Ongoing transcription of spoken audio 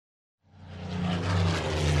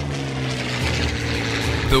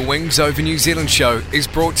The Wings Over New Zealand show is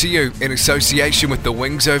brought to you in association with the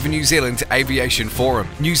Wings Over New Zealand Aviation Forum,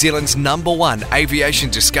 New Zealand's #1 aviation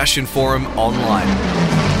discussion forum online.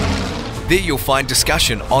 There you'll find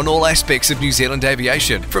discussion on all aspects of New Zealand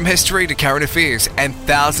aviation, from history to current affairs, and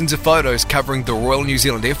thousands of photos covering the Royal New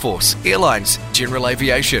Zealand Air Force, airlines, general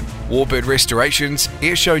aviation, warbird restorations,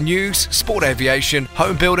 airshow news, sport aviation,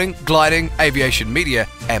 home building, gliding, aviation media,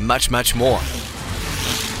 and much, much more.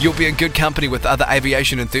 You'll be in good company with other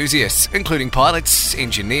aviation enthusiasts, including pilots,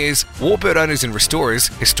 engineers, warbird owners and restorers,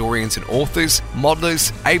 historians and authors,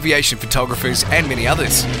 modelers, aviation photographers, and many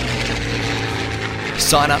others.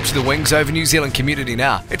 Sign up to the Wings Over New Zealand community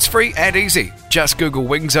now. It's free and easy. Just Google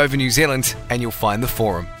Wings Over New Zealand and you'll find the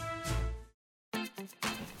forum.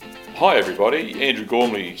 Hi everybody, Andrew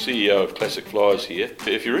Gormley, CEO of Classic Flyers here.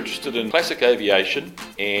 If you're interested in classic aviation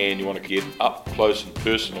and you want to get up close and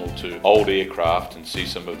personal to old aircraft and see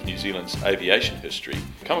some of New Zealand's aviation history,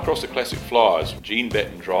 come across the Classic Flyers, Jean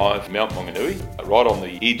Batten Drive, Mount Maunganui, right on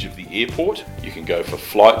the edge of the airport. You can go for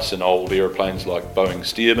flights in old aeroplanes like Boeing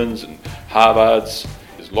Stearmans and Harvards.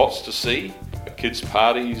 There's lots to see. Kids'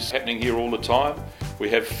 parties happening here all the time. We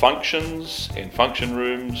have functions and function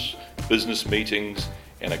rooms, business meetings,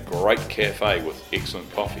 and a great cafe with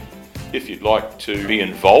excellent coffee. If you'd like to be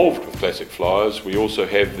involved with Classic Flyers, we also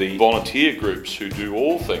have the volunteer groups who do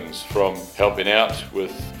all things from helping out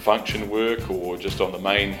with function work or just on the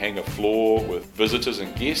main hangar floor with visitors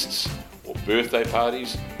and guests or birthday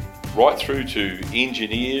parties, right through to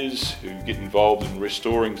engineers who get involved in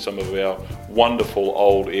restoring some of our wonderful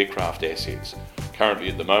old aircraft assets. Currently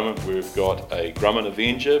at the moment we've got a Grumman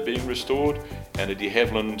Avenger being restored and a de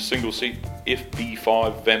Havilland single-seat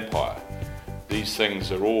FB5 Vampire. These things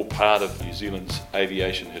are all part of New Zealand's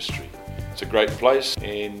aviation history. It's a great place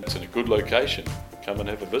and it's in a good location. Come and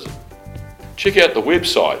have a visit. Check out the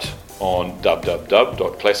website on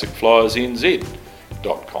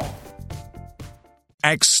www.classicflyersnz.com.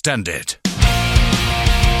 Extended.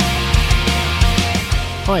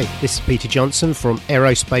 Hi, this is Peter Johnson from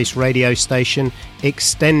aerospace radio station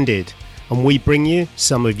Extended, and we bring you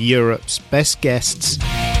some of Europe's best guests.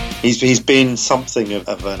 He's been something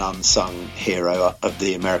of an unsung hero of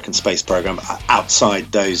the American space program,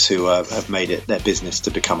 outside those who have made it their business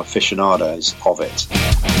to become aficionados of it.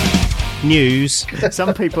 News.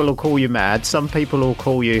 Some people will call you mad, some people will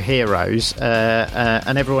call you heroes,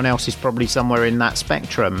 and everyone else is probably somewhere in that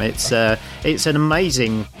spectrum. It's an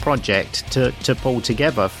amazing project to pull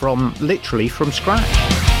together literally from scratch.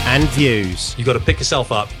 And views. You've got to pick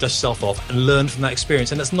yourself up, dust yourself off, and learn from that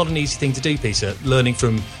experience. And that's not an easy thing to do, Peter, learning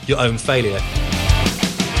from your own failure.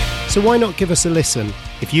 So why not give us a listen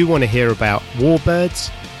if you want to hear about warbirds,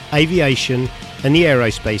 aviation, and the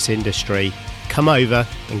aerospace industry? Come over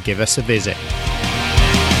and give us a visit.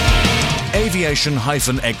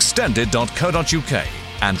 aviation-extended.co.uk.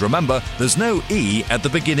 And remember, there's no E at the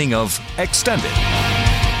beginning of Extended.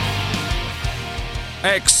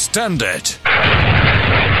 Extended.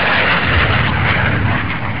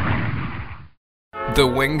 The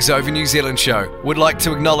Wings Over New Zealand show would like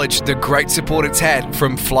to acknowledge the great support it's had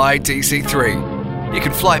from Fly DC3. You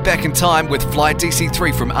can fly back in time with Fly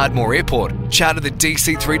DC3 from Ardmore Airport, charter the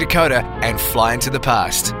DC3 Dakota, and fly into the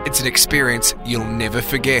past. It's an experience you'll never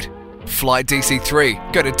forget. Fly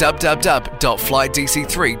DC3. Go to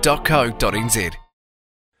www.flydc3.co.nz.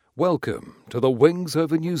 Welcome to the Wings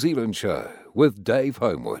Over New Zealand show with Dave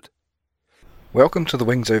Homewood. Welcome to the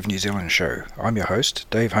Wings Over New Zealand show. I'm your host,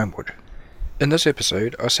 Dave Homewood. In this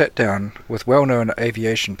episode, I sat down with well-known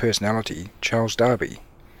aviation personality Charles Darby,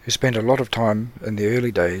 who spent a lot of time in the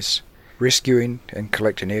early days rescuing and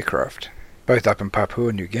collecting aircraft, both up in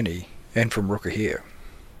Papua New Guinea and from Rukahia.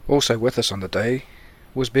 Also with us on the day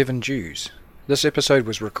was Bevan Dewes. This episode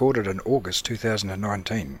was recorded in August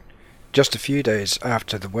 2019, just a few days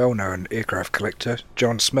after the well-known aircraft collector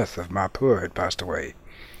John Smith of Mapua had passed away,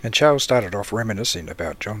 and Charles started off reminiscing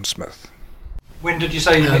about John Smith. When did you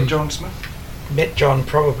say you met John Smith? Met John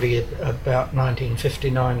probably about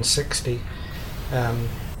 1959-60.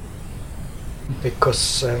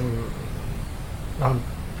 Because I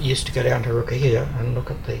used to go down to Rukahia and look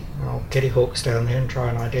at the old Kitty Hawks down there and try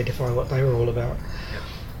and identify what they were all about.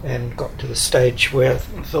 And got to the stage where I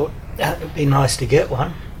thought it would be nice to get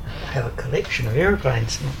one, have a collection of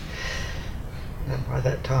aeroplanes. And by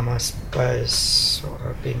that time I suppose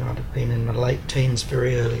I'd have been in the late teens,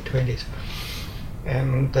 very early 20s.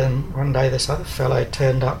 And then one day this other fellow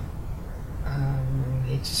turned up.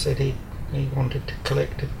 He said he wanted to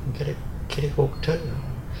collect it and get a Kitty Hawk too.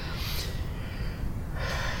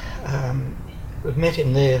 We've met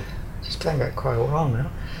him there, just going back quite a while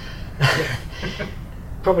now.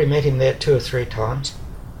 Probably met him there 2 or 3 times.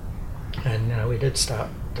 And we did start.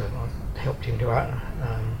 I helped him to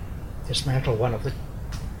dismantle one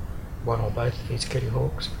or both of his Kitty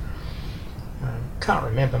Hawks. Can't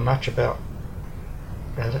remember much about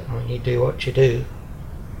it. I mean, you do what you do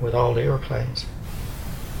with old aeroplanes.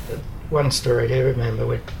 One story I do remember,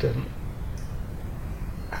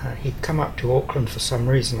 he'd come up to Auckland for some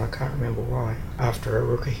reason, I can't remember why, after a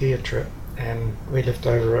Rukahia trip, and we lived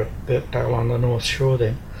over at Birkdale on the North Shore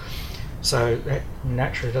then. So that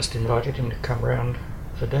naturally just invited him to come round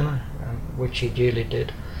for dinner, which he duly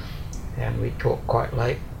did, and we talked quite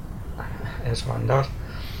late, as one does.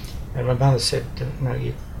 And my mother said, "No,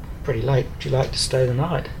 you're pretty late. Would you like to stay the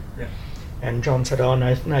night?" Yeah. And John said, "Oh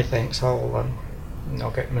no, thanks. I'll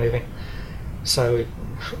get moving." So we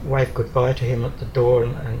waved goodbye to him at the door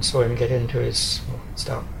and saw him get into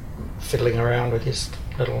start fiddling around with his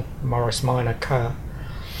little Morris Minor car,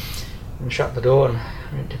 and shut the door and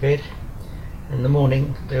went to bed. In the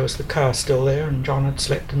morning, there was the car still there, and John had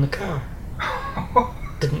slept in the car.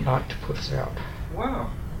 Didn't like to put us out. Wow.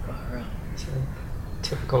 So,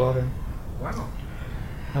 typical of him. Wow.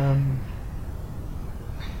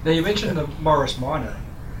 Now you mentioned the Morris Minor.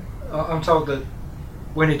 I'm told that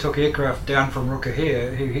when he took aircraft down from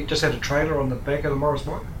Rukahia, he just had a trailer on the back of the Morris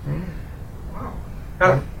Minor. Mm.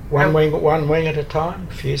 Wow. One wing at a time,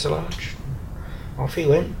 fuselage. Off he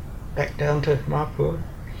went, back down to Mapua.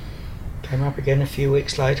 Came up again a few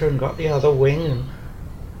weeks later and got the other wing, and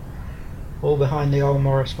all behind the old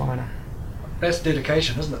Morris Minor. That's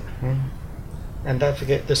dedication, isn't it? Mm. And don't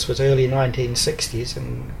forget, this was early 1960s,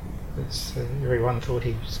 and everyone thought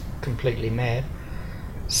he was completely mad.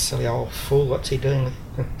 Silly old fool, what's he doing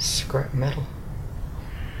with scrap metal?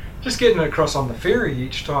 Just getting it across on the ferry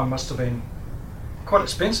each time must have been quite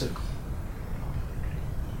expensive.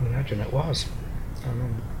 I imagine it was.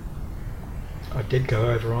 I did go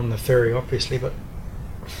over on the ferry, obviously, but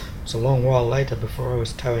it was a long while later before I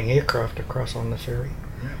was towing aircraft across on the ferry.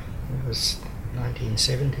 Yeah. It was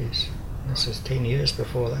 1970s. This is 10 years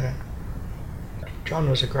before that. John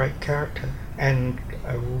was a great character and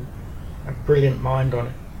a brilliant mind on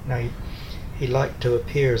it. Now, he liked to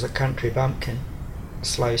appear as a country bumpkin,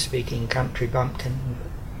 slow-speaking country bumpkin.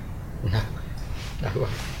 No way.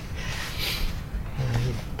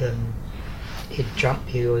 He'd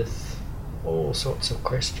jump you with all sorts of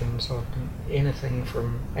questions, on anything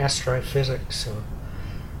from astrophysics or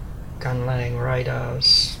gun-laying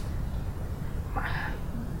radars,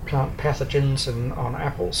 plant pathogens on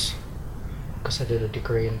apples, because I did a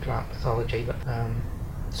degree in plant pathology, but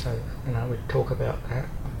so we'd talk about that.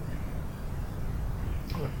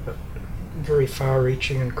 But very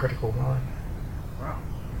far-reaching and critical mind. Wow.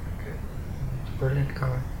 Okay. Brilliant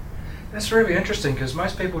guy. That's really interesting, because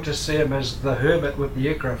most people just see him as the hermit with the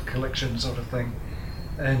aircraft collection sort of thing,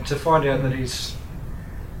 and to find out that he's,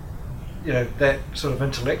 that sort of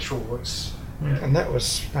intellectual, it's... And that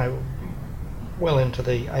was well into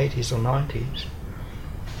the 80s or 90s.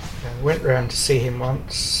 I went round to see him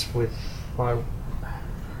once with my,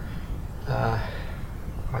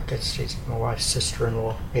 I guess she's my wife's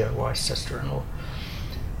sister-in-law, wife's sister-in-law,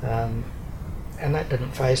 and that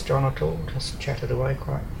didn't faze John at all, just chatted away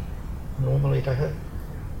quite normally to her.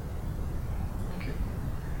 Okay.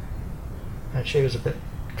 And she was a bit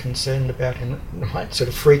concerned about him, might sort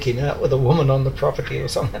of freak him out with a woman on the property or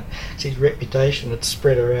something. His reputation had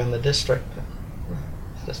spread around the district. But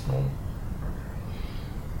it's just normal.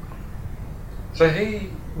 So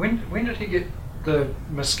when did he get the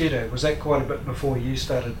Mosquito? Was that quite a bit before you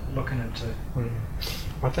started looking into?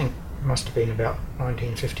 I think it must have been about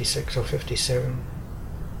 1956 or 57.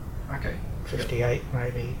 Okay. 58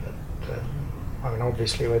 maybe, but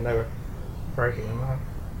obviously when they were breaking them up.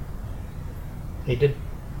 He did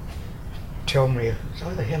tell me, it was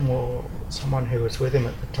either him or someone who was with him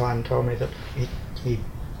at the time told me that he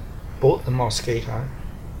bought the Mosquito,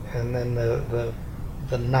 and then the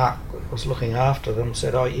narc that was looking after them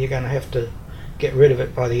said, "Oh, you're going to have to get rid of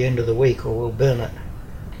it by the end of the week or we'll burn it."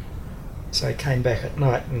 So he came back at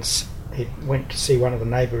night and he went to see one of the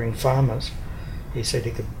neighbouring farmers. He said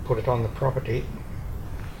he could put it on the property.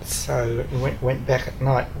 So he went back at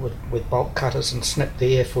night with bolt cutters and snipped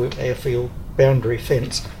the airfield boundary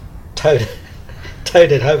fence, towed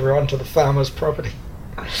it over onto the farmer's property.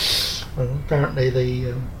 And apparently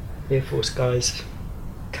the Air Force guys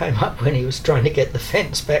came up when he was trying to get the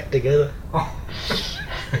fence back together.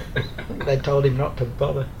 They told him not to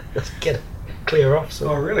bother, just clear off. So.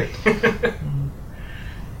 Oh, really?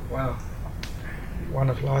 Wow. One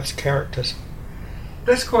of life's characters.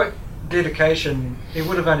 That's quite dedication. He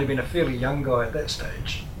would have only been a fairly young guy at that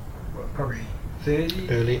stage. What, probably 30?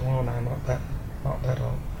 Early, well, no, not that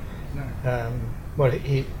old. No. Well,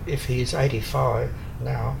 if he's 85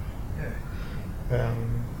 now,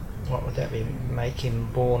 what would that be? Make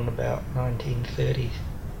him born about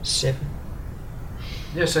 1937.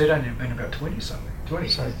 Yeah, so he'd only been about 20 something. 20.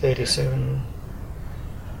 So 37.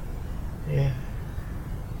 Yeah.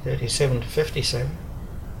 37 to 57.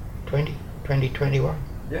 2021.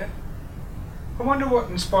 Yeah. I wonder what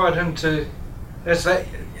inspired him to, as a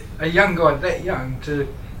young guy that young, to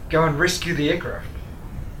go and rescue the aircraft.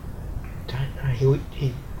 Don't know.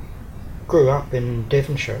 He grew up in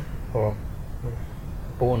Devonshire, or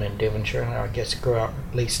born in Devonshire, and I guess grew up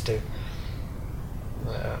at least to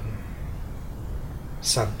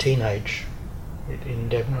sub-teenage in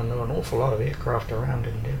Devon, and there were an awful lot of aircraft around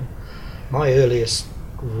in Devon. My earliest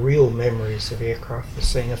real memories of aircraft was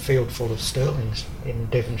seeing a field full of Stirlings in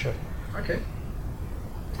Devonshire. Okay.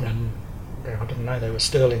 And I didn't know they were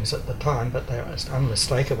Stirlings at the time, but they were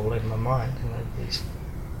unmistakable in my mind. You know, these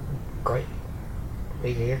great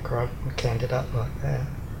big aircraft canted up like that.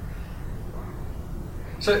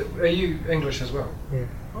 So, are you English as well? Yeah.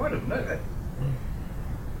 Oh, I didn't know that.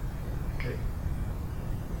 Okay.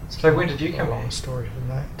 So when did you come a long here? Story from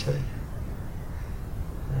that too.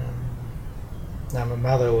 Now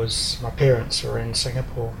my parents were in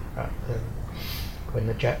Singapore when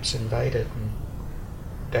the Japs invaded, and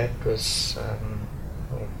Dad was,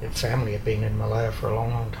 their family had been in Malaya for a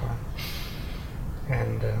long, long time.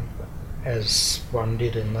 And as one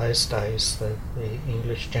did in those days, the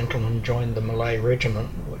English gentleman joined the Malay regiment,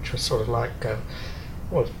 which was sort of like,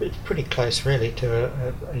 well, it's pretty close really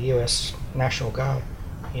to a US National Guard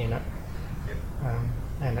unit.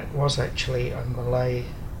 And it was actually a Malay,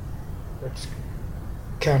 it's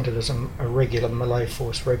counted as a regular Malay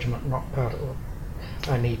Force regiment, not part of,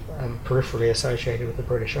 only peripherally associated with the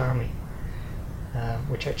British Army,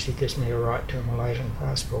 which actually gives me a right to a Malaysian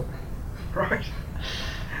passport. Right.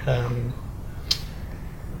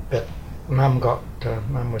 But Mum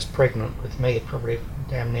was pregnant with me, probably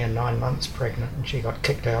damn near 9 months pregnant, and she got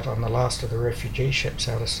kicked out on the last of the refugee ships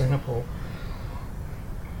out of Singapore.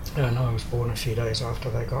 And I was born a few days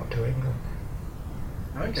after they got to England.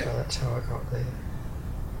 Okay. So that's how I got there.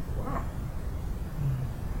 Wow.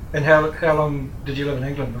 And how long did you live in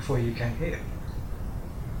England before you came here?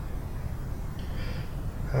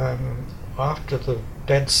 After the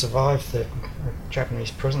Dad survived the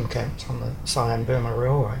Japanese prison camps on the Siam-Burma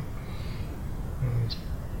Railway,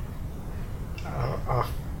 I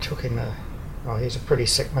took him he's a pretty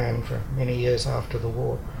sick man for many years after the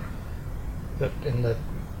war, but in the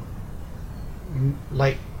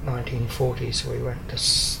late 1940s we went to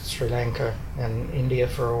Sri Lanka and India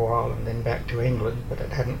for a while, and then back to England, but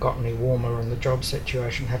it hadn't got any warmer and the job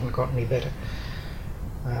situation hadn't got any better.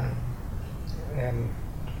 And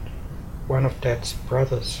one of Dad's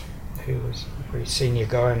brothers, who was a very senior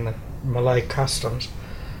guy in the Malay customs,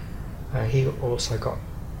 he also got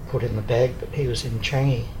put in the bag, but he was in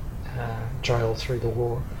Changi jail through the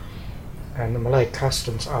war, and the Malay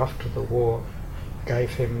customs after the war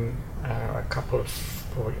gave him a couple of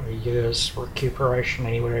years recuperation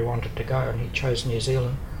anywhere he wanted to go, and he chose New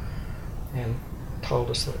Zealand and told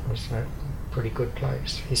us that it was a pretty good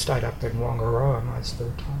place. He stayed up in Whangaroa most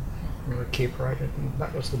of the time and recuperated, and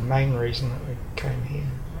that was the main reason that we came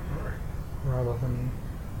here, rather than,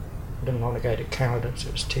 we didn't want to go to Canada because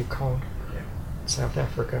it was too cold. Yeah. South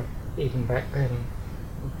Africa, even back then,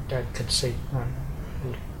 Dad could see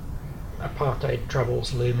apartheid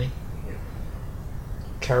troubles looming. Yeah.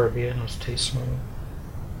 Caribbean was too small.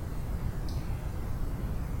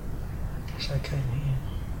 So I came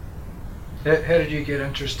here. How did you get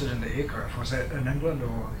interested in the aircraft? Was that in England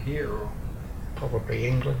or here? Or? Probably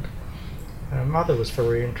England. Mother was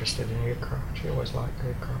very interested in aircraft. She always liked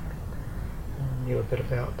aircraft. Knew a bit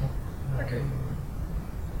about them. Okay.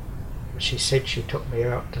 She said she took me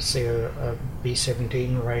out to see a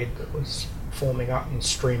B-17 raid that was forming up and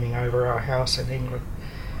streaming over our house in England,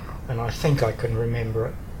 and I think I can remember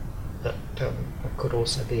it, but it could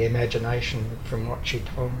also be imagination from what she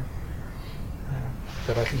told me.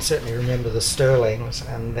 But I can certainly remember the Stirlings,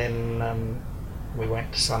 and then we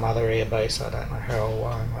went to some other air base, I don't know how or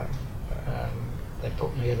why. They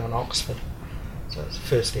put me in Oxford, so it's the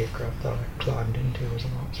first aircraft that I climbed into was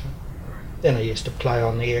in Oxford. Then I used to play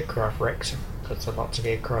on the aircraft wrecks, because there are lots of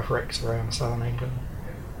aircraft wrecks around southern England.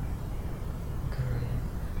 Go and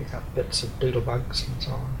pick up bits of doodlebugs and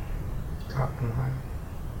so on, cart them home.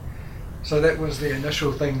 So that was the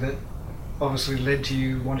initial thing that obviously led to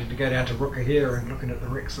you wanting to go down to Rukahia and looking at the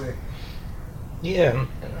wrecks there. Yeah,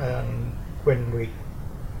 when we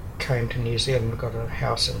came to New Zealand, we got a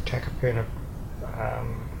house in Takapuna,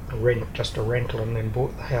 just a rental, and then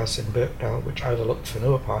bought the house in Birkdale, which overlooked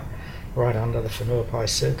Whenuapai. right under the Whenuapai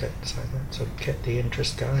circuit, so that sort of kept the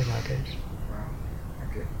interest going, I guess. Wow.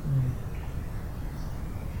 Okay.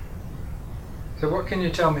 So what can you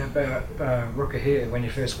tell me about Rukahia when you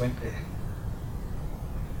first went there?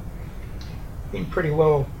 Been pretty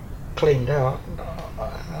well cleaned out.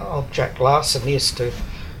 Old Jack Larson used to,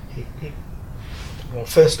 well,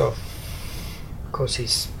 first off, of course, he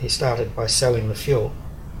started by selling the fuel,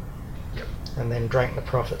 and then drank the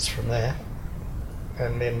profits from there,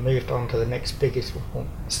 and then moved on to the next biggest,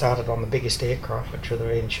 started on the biggest aircraft, which were the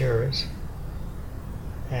Venturas,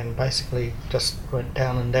 and basically just went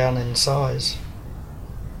down and down in size.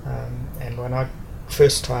 And when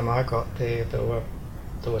first time I got there,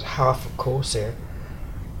 there was half a Corsair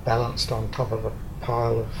balanced on top of a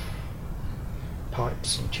pile of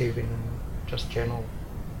pipes and tubing and just general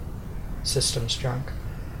systems junk.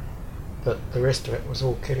 But the rest of it was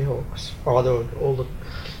all Kitty Hawks. Oh, there were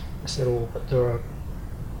I said all, but there were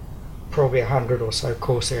probably 100 or so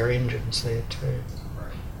Corsair engines there too.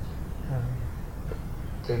 But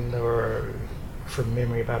then there were, from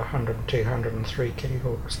memory, about 102, 103 Kitty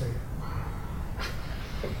Hawks there.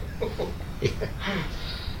 Yeah.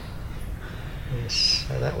 Yes,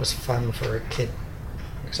 so that was fun for a kid,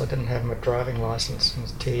 because I didn't have my driving licence and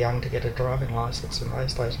was too young to get a driving licence in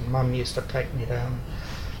those days. And Mum used to take me down.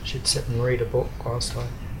 She'd sit and read a book whilst I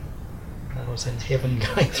was in heaven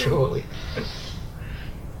going through all the...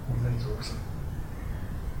 That's awesome.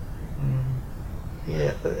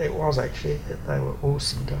 Yeah, it was actually. They were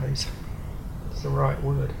awesome days. It's the right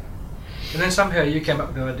word. And then somehow you came up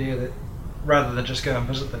with the idea that rather than just go and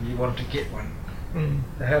visit them, you wanted to get one.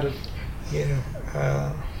 How did...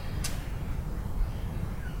 Yeah.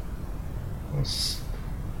 It's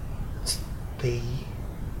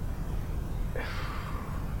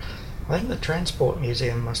I think the Transport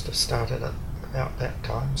Museum must have started at about that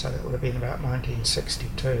time, so that would have been about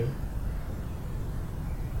 1962.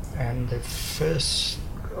 And the first,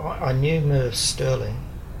 I knew Merv Sterling,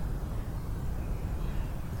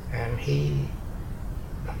 and he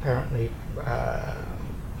apparently,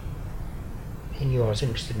 he knew I was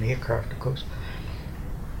interested in aircraft, of course.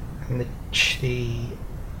 And the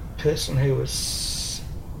person who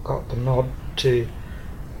got the nod to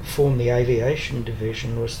form the aviation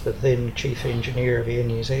division was the then chief engineer of Air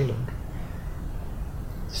New Zealand.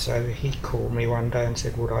 So he called me one day and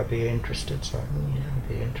said, would I be interested? So yeah, I'd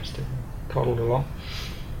be interested, and toddled along.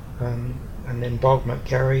 And then Bob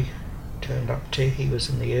McGarry turned up too. He was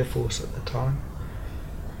in the Air Force at the time.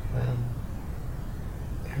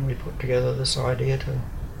 And we put together this idea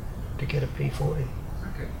to get a P40.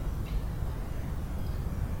 Okay.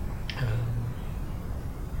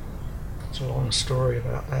 It's a long story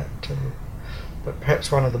about that too. But perhaps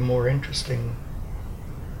one of the more interesting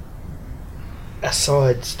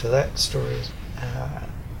asides to that story is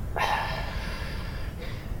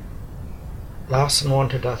Larson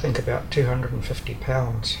wanted, I think, about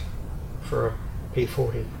 £250 for a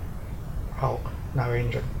P40 Hulk, no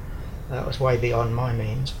engine. That was way beyond my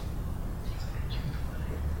means.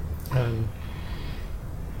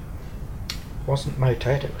 Wasn't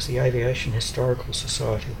MOTAT, it was the Aviation Historical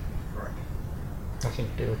Society. Nothing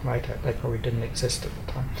to do with MOTAT, they probably didn't exist at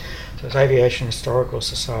the time. So it was Aviation Historical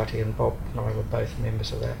Society, and Bob and I were both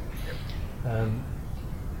members of that.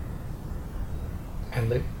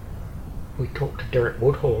 And we talked to Derek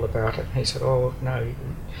Woodhall about it, and he said, oh no,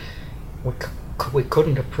 we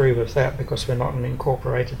couldn't approve of that because we're not an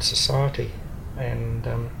incorporated society, and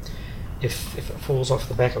if it falls off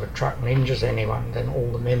the back of a truck and injures anyone, then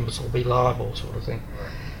all the members will be liable, sort of thing.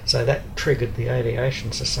 So that triggered the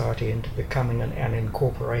Aviation Society into becoming an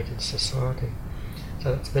incorporated society.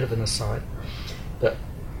 So that's a bit of an aside. But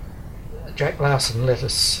Jack Larson let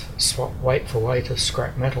us swap weight for weight of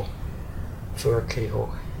scrap metal for a Kitty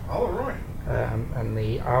Hawk. Oh, right. And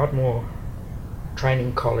the Ardmore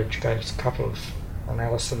Training College gave us a couple of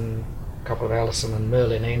Allison and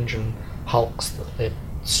Merlin engine hulks that they'd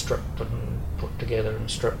stripped and put together and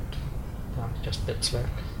stripped. Just bits left.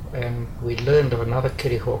 And we learned of another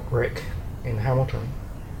Kitty Hawk wreck in Hamilton.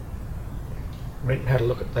 Went and had a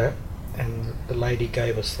look at that, and the lady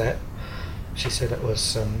gave us that. She said it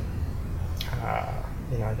was,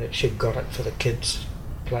 that she'd got it for the kids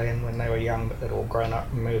playing when they were young, but they'd all grown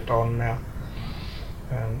up and moved on now.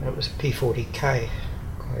 It was a P40K,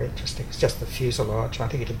 quite interesting. It's just the fuselage. I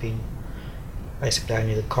think it had been basically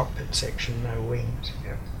only the cockpit section, no wings.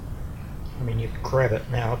 Yeah. I mean, you'd grab it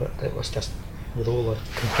now, but it was just, with all the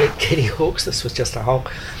complete Kitty Hawks, this was just a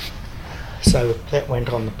Hulk. So that went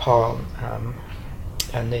on the pile,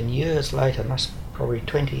 and then years later, probably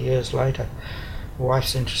 20 years later, my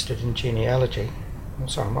wife's interested in genealogy, and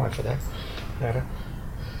so am I for that matter.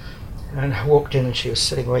 And I walked in and she was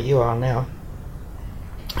sitting where you are now.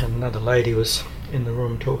 And another lady was in the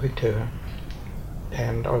room talking to her.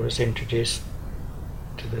 And I was introduced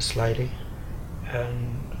to this lady.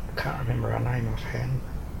 And I can't remember her name offhand.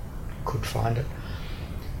 Could find it.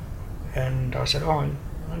 And I said, oh,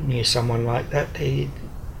 I knew someone like that.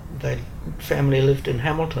 Their family lived in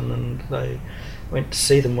Hamilton and they went to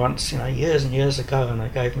see them once, years and years ago, and they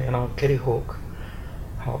gave me an old Kitty Hawk.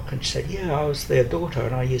 And she said, yeah, I was their daughter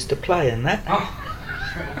and I used to play in that. Oh,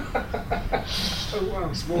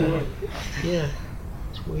 wow, small world. Yeah,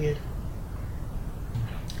 it's weird.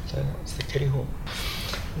 So that's the Kitty Hawk.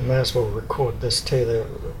 We may as well record this too.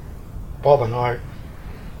 Bob and I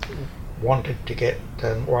wanted to get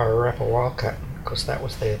Wairarapa Wildcat because that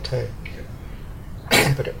was there too.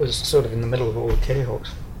 But it was sort of in the middle of all the Kitty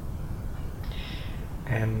Hawks.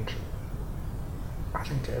 And I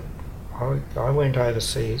think I went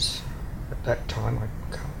overseas at that time. I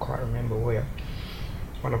can't quite remember where.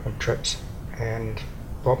 One of my trips. And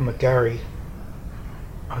Bob McGarry,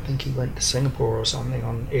 I think he went to Singapore or something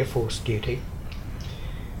on Air Force duty.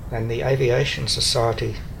 And the Aviation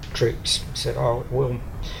Society troops said, oh, we'll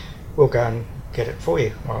go and get it for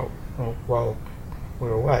you while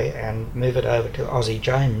we're away and move it over to Aussie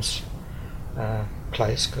James'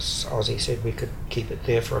 place, because Aussie said we could keep it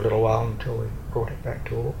there for a little while until we brought it back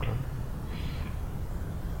to Auckland.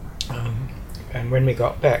 And when we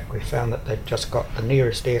got back, we found that they'd just got the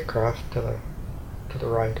nearest aircraft to the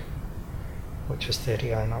road, which was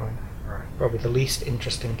 3009. Right. Probably the least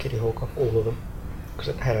interesting Kitty Hawk of all of them, because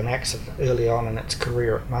it had an accident early on in its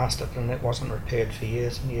career at Masterton and it wasn't repaired for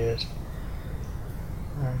years and years.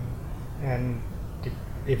 And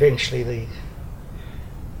eventually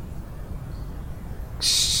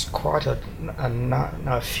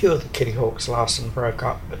a few of the Kitty Hawks lasted and broke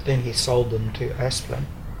up, but then he sold them to Asplin.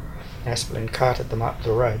 Asplin carted them up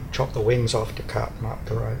the road, chopped the wings off to cart them up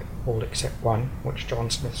the road, all except one, which John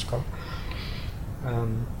Smith's got.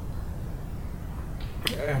 And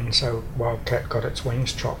so Wildcat got its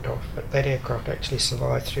wings chopped off, but that aircraft actually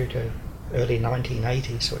survived through to early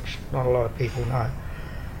 1980s, which not a lot of people know.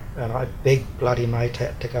 And I begged bloody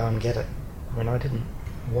Maytap to go and get it when I didn't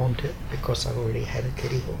want it because I already had a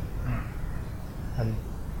Kitty Hawk. And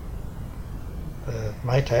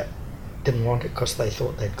Maytap didn't want it because they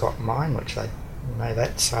thought they'd got mine, which they know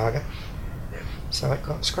that saga. So it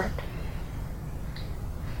got scrapped.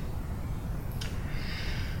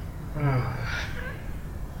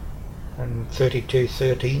 And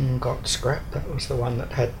 3213 got scrapped. That was the one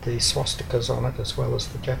that had the swastikas on it as well as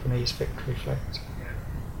the Japanese victory flags.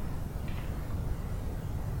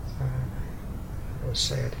 So it was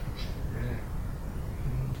sad.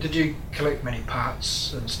 Did you collect many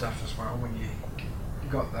parts and stuff as well when you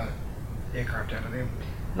got the aircraft out of them?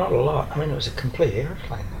 Not a lot. I mean, it was a complete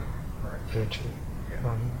airplane, Right. virtually.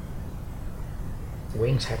 Yeah. The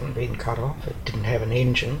wings hadn't been cut off. It didn't have an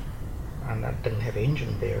engine, and it didn't have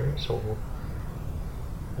engine bearers or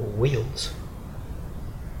wheels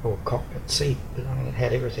or cockpit seat. But I mean, it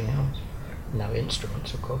had everything else. No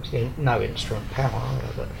instruments, of course. No instrument panel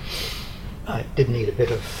either. But it did need a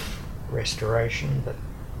bit of restoration, but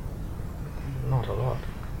not a lot.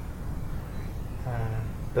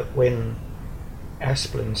 But when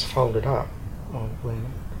Asplin's folded up, or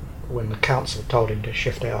when the council told him to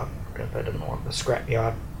shift out, because they didn't want the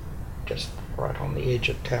scrapyard just right on the edge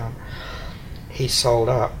of town, he sold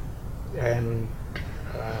up, and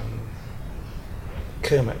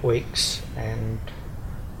Kermit Weeks and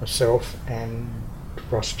myself and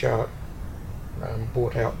Ross Jowett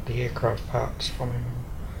bought out the aircraft parts from him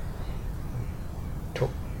and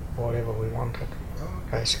took whatever we wanted,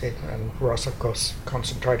 basically. And Ross, of course,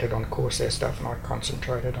 concentrated on Corsair stuff, and I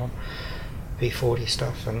concentrated on V40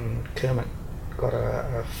 stuff, and Kermit got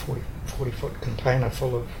a 40-foot container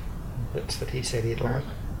full of bits that he said he'd like.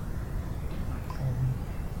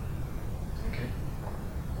 Okay.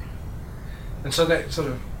 And so that sort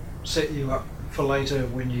of set you up for later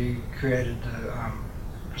when you created the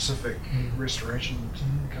Pacific Restoration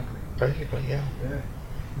Company. Basically, yeah. Yeah.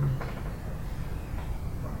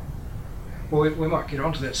 Well, we might get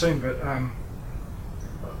onto that soon, but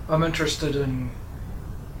I'm interested in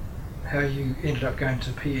how you ended up going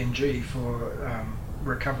to PNG for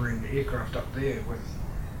recovering the aircraft up there with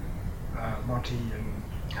Monty and...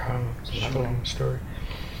 It's another long story.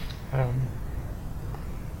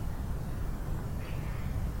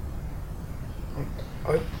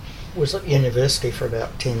 I was at university for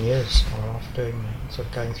about 10 years after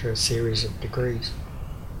going through a series of degrees,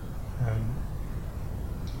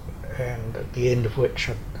 and at the end of which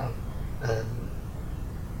I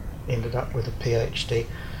ended up with a PhD,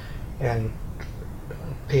 and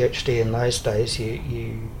PhD in those days,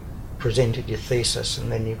 you presented your thesis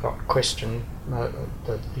and then you got questioned.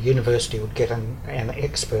 The university would get an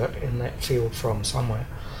expert in that field from somewhere,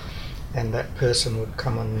 and that person would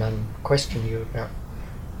come and question you about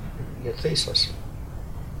your thesis.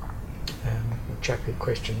 The chap who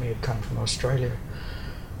questioned me had come from Australia,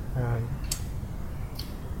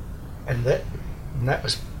 and that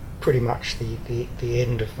was pretty much the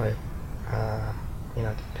end of my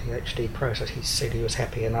the PhD process. He said he was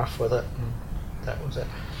happy enough with it, and that was it.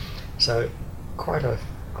 So quite a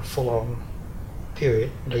full-on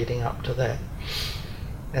period leading up to that,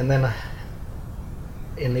 and then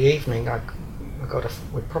in the evening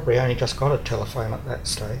we probably only just got a telephone at that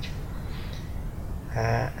stage,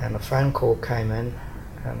 and a phone call came in,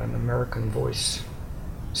 and an American voice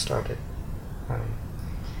started.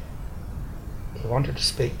 He wanted to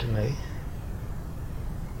speak to me,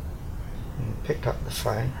 and picked up the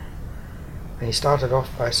phone, and he started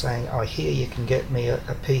off by saying, "I hear you can get me a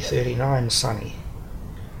P-39, Sonny."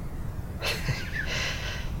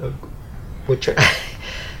 Which I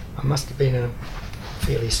must have been in a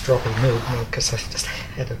fairly stroppy mood, because I just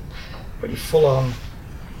had a pretty full-on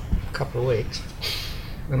couple of weeks.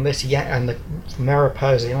 And and the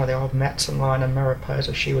Mariposa, the old Matson line in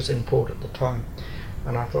Mariposa, she was in port at the time,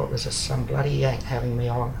 and I thought, there's some bloody Yank having me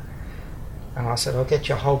on. And I said, "I'll get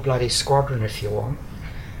your whole bloody squadron if you want."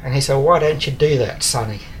 And he said, "Why don't you do that,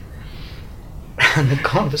 Sonny?" And the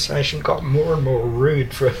conversation got more and more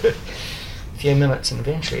rude for a few minutes, and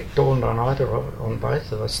eventually it dawned on on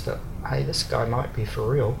both of us that, hey, this guy might be for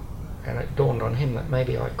real. And it dawned on him that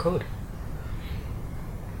maybe I could,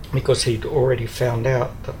 because he'd already found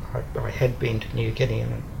out that I had been to New Guinea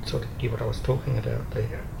and sort of knew what I was talking about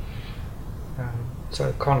there. So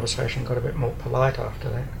the conversation got a bit more polite after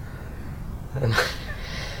that. And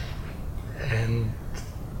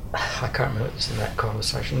I can't remember what was in that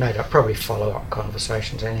conversation. No, they'll probably follow-up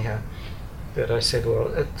conversations anyhow. But I said,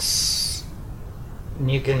 well, it's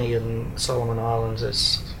New Guinea and Solomon Islands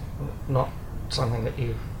is not something that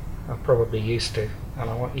you are probably used to, and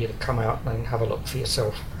I want you to come out and have a look for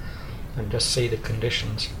yourself and just see the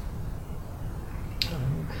conditions.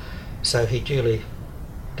 So Dave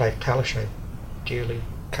Talashe duly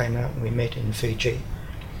came out, and we met in Fiji,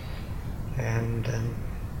 and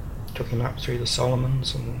took him up through the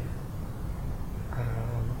Solomons, and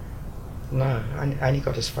no, I only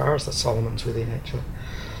got as far as the Solomons with him, actually,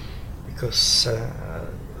 because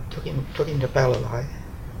took him to Balalai,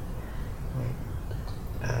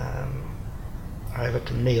 over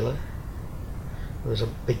to Neela. There was a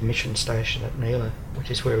big mission station at Neela,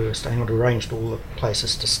 which is where we were staying. I'd arranged all the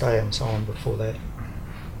places to stay and so on before that.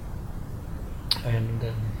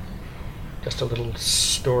 And just a little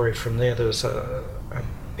story from there. There was a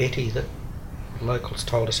Betty that locals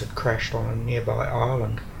told us had crashed on a nearby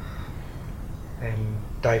island, and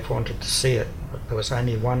Dave wanted to see it, but there was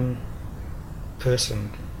only one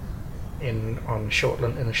person in the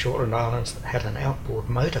Shortland Islands that had an outboard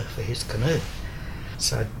motor for his canoe.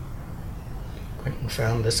 So went and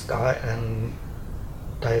found this guy, and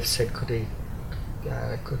Dave said, could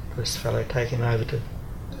this fellow take him over to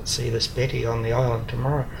see this Betty on the island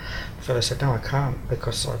tomorrow? The fellow said, "No, I can't,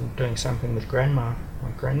 because I'm doing something with my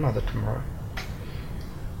grandmother tomorrow."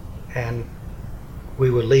 And we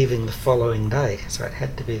were leaving the following day, so it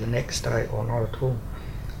had to be the next day or not at all.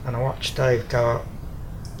 And I watched Dave go up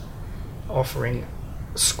offering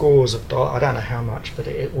scores of dollars, I don't know how much, but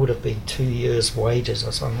it would have been 2 years' wages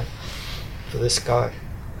or something for this guy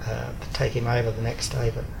to take him over the next day.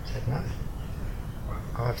 But I said, no,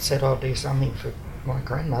 I've said I'll do something for my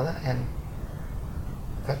grandmother, and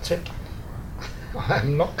that's it.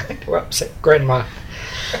 I'm not going to upset Grandma.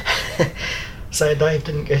 So Dave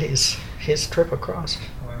didn't get his trip across.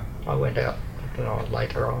 Wow. I went out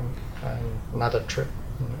later on another trip,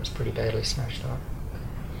 and it was pretty badly smashed up.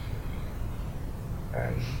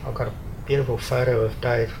 And I've got a beautiful photo of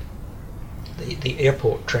Dave. The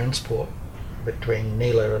airport transport between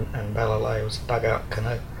Neela and Balalai was a dugout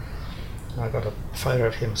canoe. And I got a photo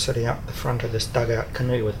of him sitting up the front of this dugout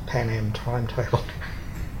canoe with Pan Am timetable.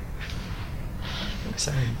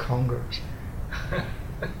 So incongruous.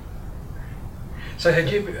 So had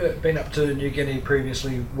you been up to New Guinea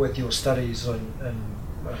previously with your studies in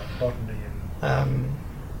botany?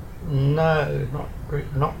 No,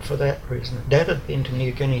 not for that reason. Dad had been to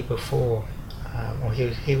New Guinea before.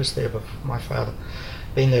 He was there before, my father,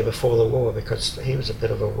 been there before the war, because he was a bit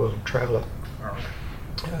of a world traveller.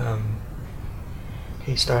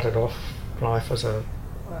 He started off life as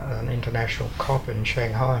an international cop in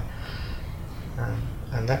Shanghai,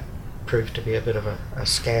 and that proved to be a bit of a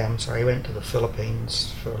scam, so he went to the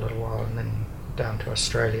Philippines for a little while and then down to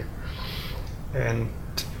Australia. And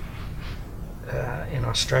in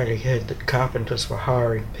Australia he heard that carpenters were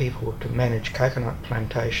hiring people to manage coconut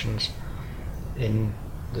plantations in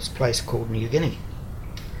this place called New Guinea.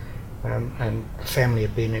 And the family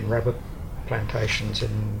had been in rubber plantations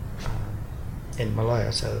in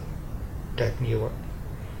Malaya, so Dad knew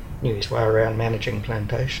his way around managing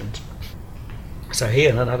plantations. So he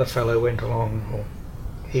and another fellow went along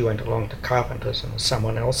to carpenters, and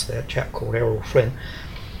someone else there, a chap called Errol Flynn,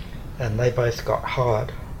 and they both got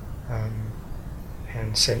hired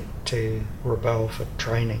and sent to Rabaul for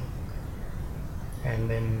training. And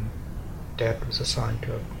then Dad was assigned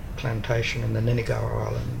to a plantation in the Ninigo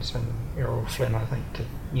Islands, and Errol Flynn, I think, to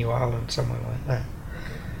New Ireland, somewhere like that.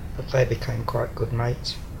 But they became quite good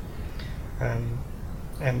mates. And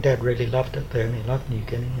Dad really loved it there, and he loved New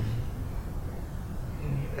Guinea.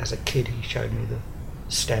 And as a kid, he showed me the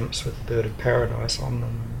stamps with the bird of paradise on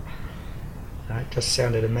them. It just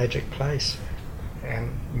sounded a magic place.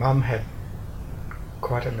 And Mum had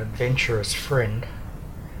quite an adventurous friend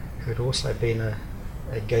who had also been a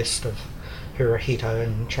guest of Hirohito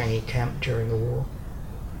in Changi Camp during the war.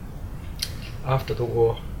 After the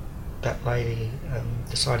war, that lady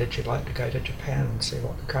decided she'd like to go to Japan and see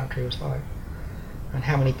what the country was like. And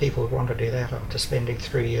how many people would want to do that after spending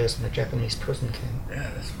 3 years in a Japanese prison camp? Yeah,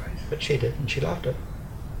 that's right. But she did, and she loved it.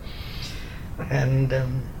 And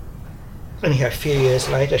anyhow, a few years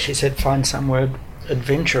later, she said, find somewhere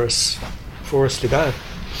adventurous for us to go.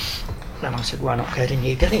 And I said, why not go to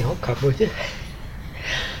New Guinea? I'll come with you.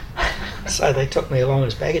 So they took me along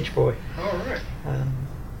as baggage boy. Oh, right.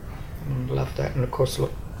 And loved that, and of course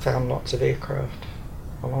found lots of aircraft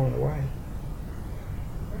along the way.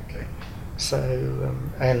 Okay. So,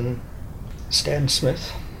 and Stan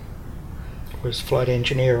Smith was flight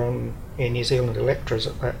engineer on Air New Zealand Electras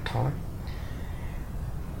at that time.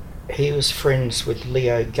 He was friends with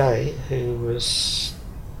Leo Gay, who was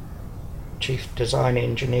chief design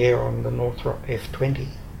engineer on the Northrop F-20,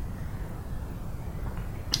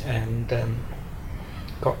 and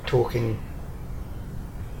got talking.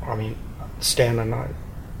 I mean, Stan and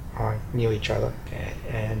I knew each other,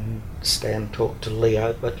 and Stan talked to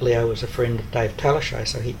Leo, but Leo was a friend of Dave Talashay,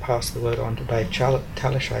 so he passed the word on to Dave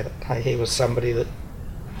Talashay that hey, he was somebody that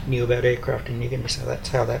knew about aircraft in New Guinea, so that's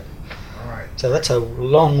how that... Right. So that's a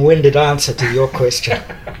long-winded answer to your question.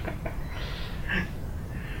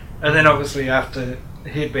 And then obviously after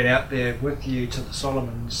he'd been out there with you to the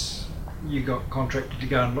Solomons, you got contracted to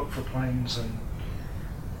go and look for planes and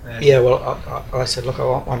yeah, well, I said, look, I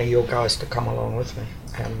want one of your guys to come along with me.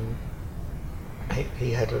 And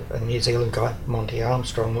he had a New Zealand guy, Monty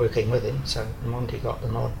Armstrong, working with him, so Monty got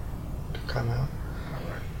the nod to come out.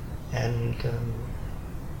 And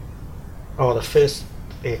the first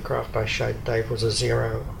aircraft I showed Dave was a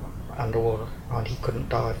Zero underwater, and he couldn't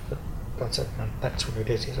dive, but I said, no, that's what it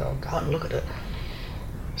is. He said, I'll go and look at it.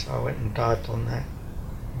 So I went and dived on that.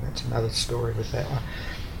 And that's another story with that one.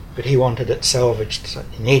 But he wanted it salvaged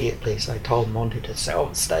immediately, so I told Monty to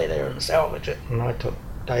stay there and salvage it, and I took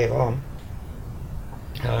Dave on.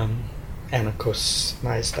 And of course, in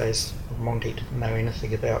those days, Monty didn't know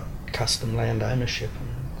anything about custom land ownership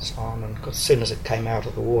and so on, and of course, as soon as it came out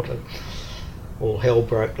of the water, all hell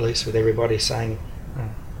broke loose with everybody saying,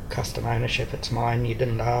 custom ownership, it's mine, you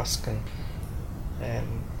didn't ask, and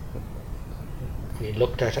we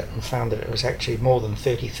looked at it and found that it was actually more than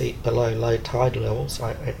 30 feet below low tide levels.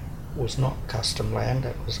 It was not custom land,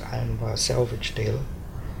 it was owned by a salvage dealer.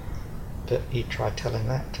 But you try telling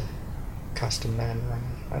that to custom land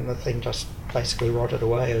owners, and the thing just basically rotted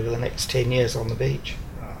away over the next 10 years on the beach.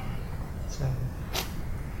 So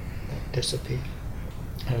it disappeared.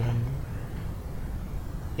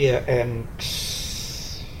 And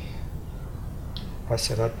I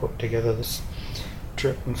said I'd put together this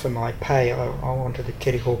trip, and for my pay I wanted a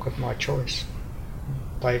Kitty Hawk of my choice.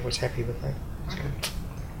 Dave was happy with that.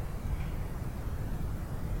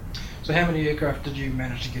 So how many aircraft did you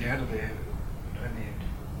manage to get out of there in the end?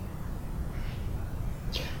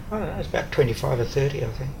 I don't know, it's about 25 or 30, I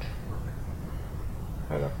think.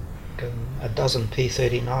 I got a dozen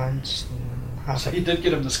P-39s. So you did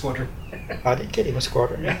get him the squadron? I did get him a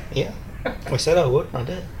squadron, yeah. I said I would, and I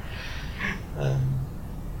did.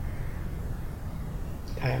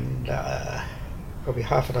 And probably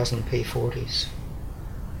half a dozen P-40s,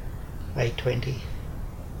 A-20,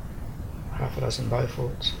 half a dozen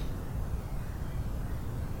Beauforts.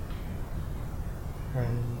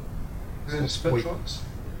 Is it Spitfires?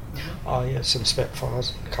 Oh yeah, some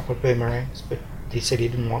Spitfires, a couple of Boomerangs, but he said he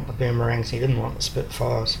didn't want the Boomerangs, he didn't want the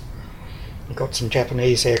Spitfires. He got some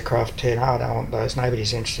Japanese aircraft turned. I don't want those,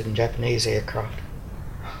 nobody's interested in Japanese aircraft.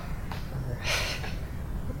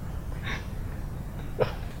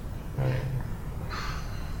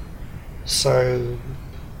 So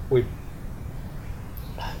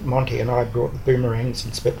Monty and I brought the boomerangs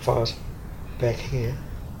and Spitfires back here.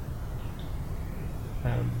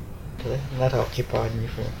 And that occupied me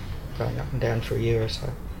for going up and down for a year or so.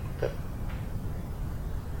 But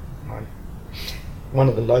one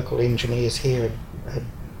of the local engineers here,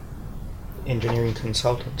 engineering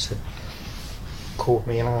consultants, had called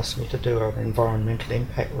me and asked me to do an environmental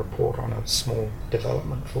impact report on a small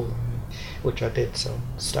development for them, which I did. So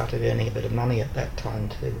I started earning a bit of money at that time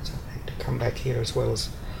too, so I had to come back here as well as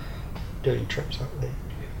doing trips up there.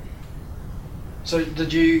 So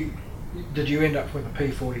did you end up with a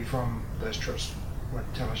P40 from those trips with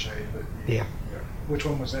Teleshow? Yeah. Which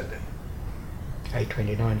one was that then?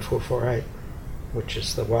 A29448, which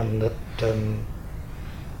is the one that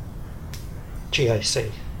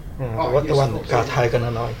GAC, the one that Garth Hagen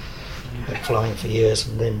and I had flying for years,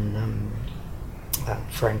 and then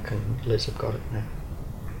Frank and Liz have got it now.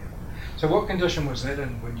 So what condition was that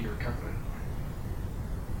in when you recovered it?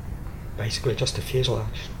 Basically just a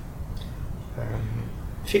fuselage.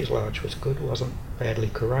 Fuselage was good, wasn't badly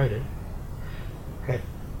corroded. Had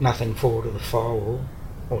nothing forward of the firewall,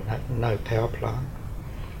 or no power plant,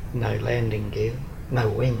 no landing gear, no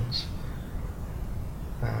wings.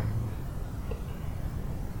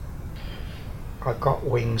 I got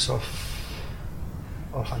wings off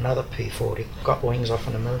another P40, got wings off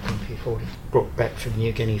an American P40, brought back from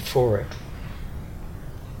New Guinea for it.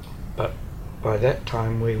 But by that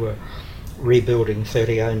time we were rebuilding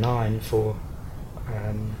 3009 for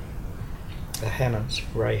the Hannas,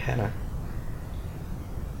 Ray Hanna.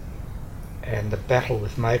 And the battle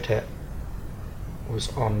with MOTAT was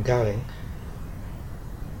ongoing,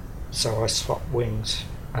 so I swapped wings,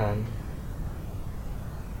 and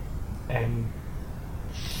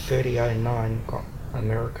 3009 got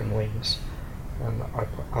American wings, and I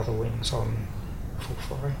put other wings on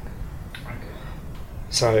 448. Okay.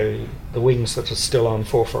 So the wings that are still on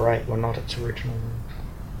 448 were not its original wings.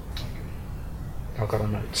 I've got a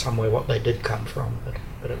note somewhere what they did come from,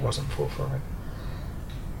 but it wasn't 448.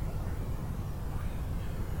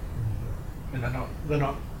 And they're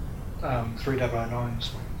not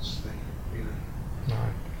 3009s wings then either? No.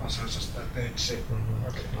 Oh, so it's just a third set. Mm-hmm.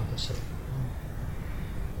 Okay. Another set.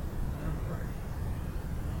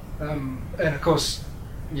 And of course,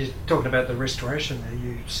 you're talking about the restoration there.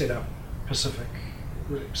 You set up Pacific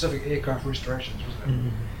Aircraft Restorations, wasn't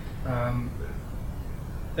it? Mm-hmm.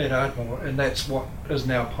 At Ardmore, and that's what is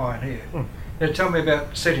now Pioneer. Now tell me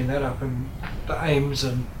about setting that up and the aims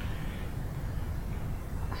and...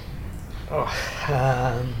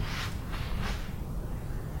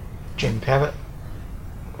 Jim Pavitt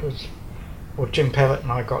Jim Pavitt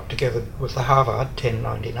and I got together with the Harvard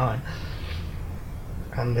 1099,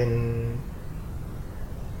 and then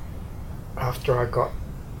after I got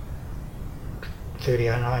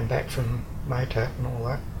 3009 back from MOTAT and all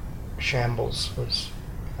that, shambles was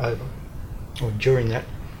over. Well, during that,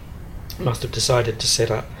 must have decided to set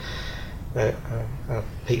up a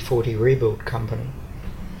P40 rebuild company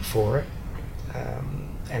for it,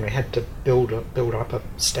 and we had to build up a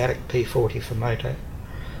static P40 for MOTAT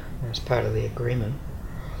as part of the agreement.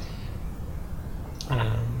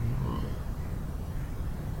 And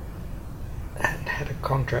had a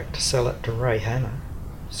contract to sell it to Ray Hanna,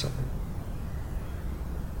 so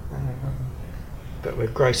but we're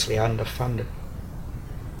grossly underfunded.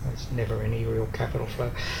 There's never any real capital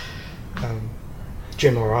flow.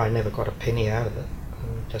 Jim or I never got a penny out of it.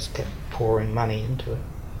 We just kept pouring money into it.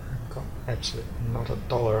 Got absolutely not a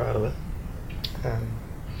dollar out of it.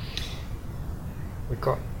 We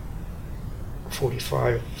got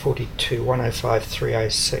 42 105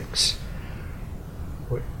 306,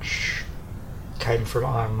 which came from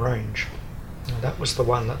Iron Range. Now, that was the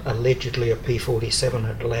one that allegedly a P-47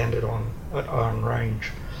 had landed on at Iron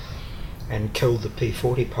Range and killed the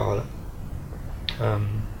P-40 pilot,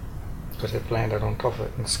 because it landed on top of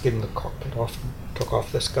it and skimmed the cockpit off and took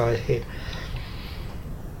off this guy's head.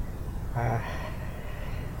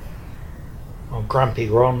 Grumpy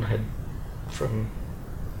Ron had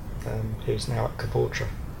who's now at Caboolture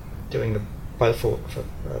doing the Beaufort for,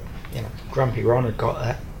 Grumpy Ron had got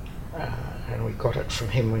that, and we got it from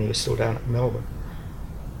him when he was still down at Melbourne.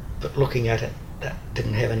 But looking at it, that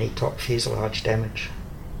didn't have any top fuselage damage.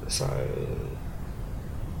 So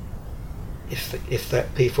if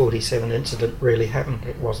that P-47 incident really happened,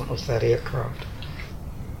 it wasn't with that aircraft.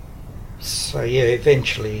 So yeah,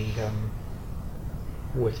 eventually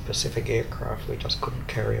with Pacific Aircraft we just couldn't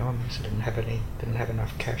carry on, so didn't have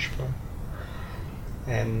enough cash flow.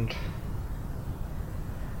 And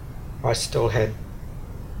I still had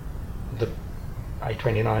the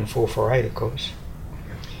A29448, of course,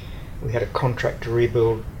 we had a contract to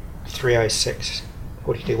rebuild 306,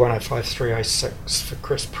 42-105 306 for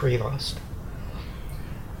Chris Prevost.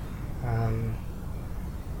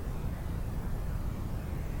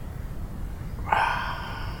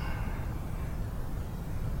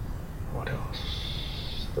 What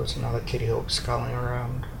else? There was another Kitty Hawk sculling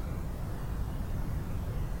around,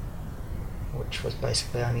 which was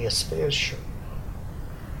basically only a spares ship.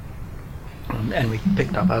 And we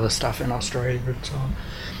picked up other stuff in Australia and so on.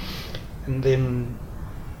 And then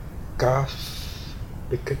Garth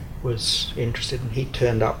Bickett was interested, and he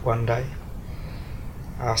turned up one day,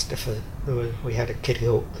 asked if we had a Kitty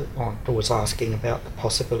Hawk that was asking about the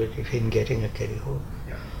possibility of him getting a Kitty Hawk.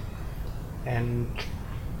 Yeah. And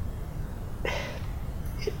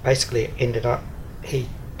it basically ended up, he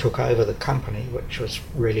took over the company, which was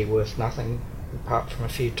really worth nothing apart from a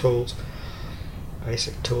few tools,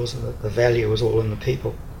 basic tools, and the value was all in the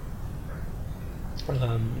people.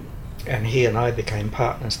 And he and I became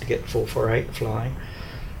partners to get 448 flying,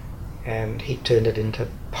 and he turned it into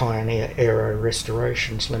Pioneer Aero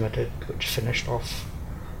Restorations Limited, which finished off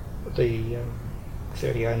the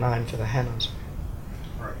 3009 for the Hammers.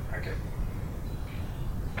 Right, okay.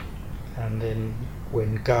 And then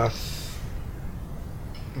when Garth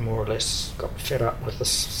more or less got fed up with the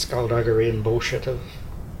skullduggery and bullshit of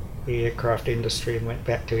the aircraft industry and went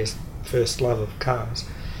back to his first love of cars,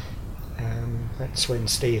 that's when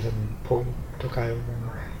Steve and Paul took over, and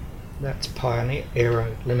that's Pioneer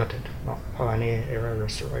Aero Limited, not Pioneer Aero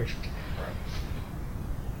Restorations. Right.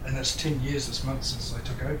 And it's 10 years this month since they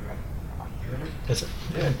took over. Really? Is it?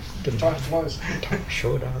 Yeah. Time flies. Time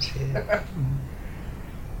sure does, yeah.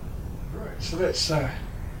 Right, so that's a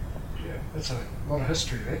lot of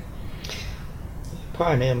history there.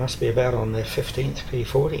 Pioneer must be about on their 15th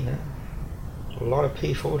P40 now. A lot of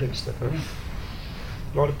P40s that are...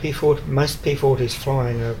 A lot of P40, most P40s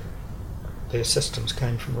flying, their systems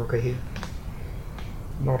came from Rookahia.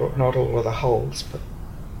 Not all of the hulls, but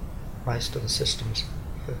most of the systems.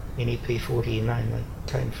 For any P40 you name, they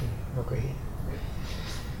came from Rookahia.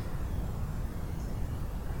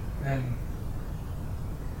 And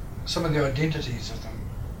some of the identities of them,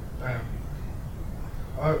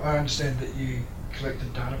 I understand that you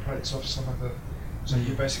collected data plates off some of the, so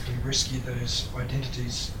you basically rescued those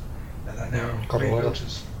identities. And they're now got a lot of,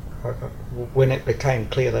 when it became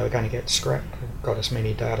clear they were going to get scrapped, I got as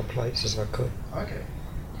many data plates as I could. Okay.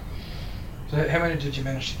 So how many did you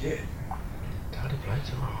manage to get? Data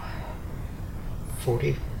plates?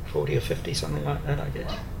 40 or 50, something like that, I guess.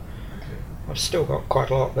 Wow. Okay. I've still got quite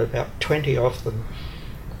a lot, but about 20 of them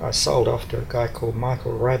I sold off to a guy called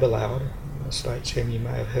Michael Rabelauer in the States, whom you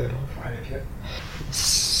may have heard of. I have, yeah.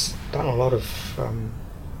 He's done a lot of...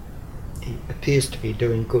 he appears to be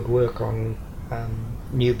doing good work on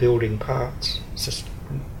new building parts,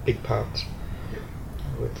 big parts,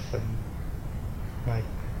 with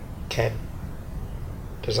CAD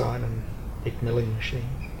design and big milling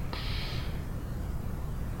machines.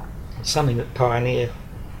 It's something that Pioneer,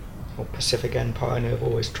 or Pacific and Pioneer, have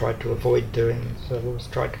always tried to avoid doing, so they've always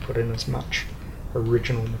tried to put in as much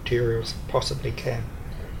original material as they possibly can.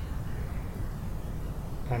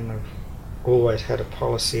 And they've always had a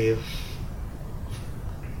policy of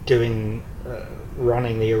doing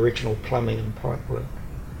running the original plumbing and pipe work.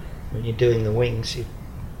 When you're doing the wings, you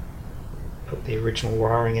put the original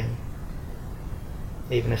wiring in,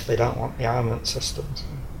 even if they don't want the armament systems.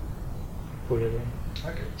 Put it in.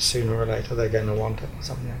 Okay. Sooner or later they're going to want it,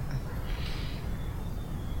 something like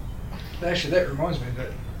that. Actually, that reminds me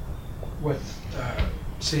that with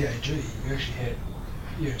CAG,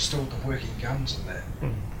 you installed the working guns in that,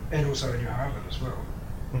 and also in your Harvard as well.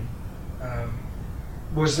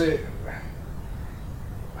 Was there?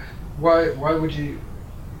 Why would you?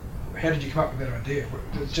 How did you come up with that idea?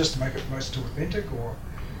 Just to make it most authentic, or?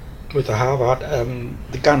 With the Harvard,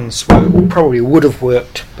 the guns probably would have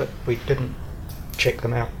worked, but we didn't check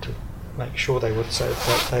them out to make sure they would, so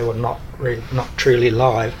that they were not truly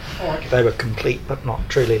live. Oh, okay. They were complete but not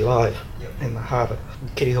truly live. Yep. In the Harvard.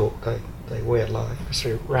 Kitty Hawk, they were live, because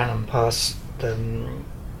we ran them past Gunnar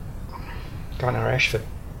Ashford.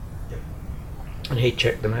 Yep. And he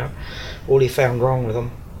checked them out. All he found wrong with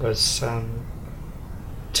them was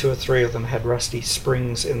 2 or 3 of them had rusty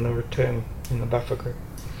springs in the return, in the buffer group.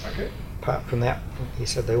 Okay. Apart from that, he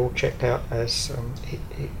said they all checked out as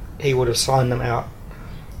he would have signed them out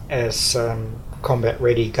as combat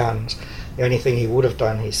ready guns. The only thing he would have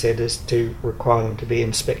done, he said, is to require them to be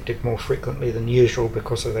inspected more frequently than usual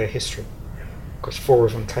because of their history. Because 4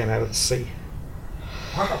 of them came out of the sea.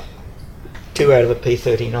 Wow. 2 out of a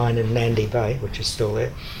P-39 in Nandi Bay, which is still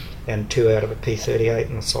there, and 2 out of a P-38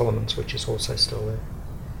 in the Solomons, which is also still there.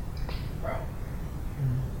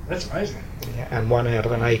 That's amazing. Yeah, and one out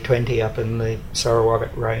of an A20 up in the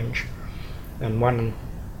Sarawak range, and one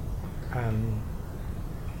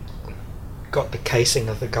got the casing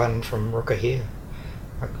of the gun from Rukahia.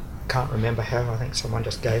 I can't remember how. I think someone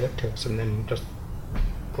just gave it to us and then just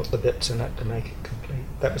put the bits in it to make it complete.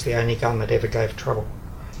 That was the only gun that ever gave trouble.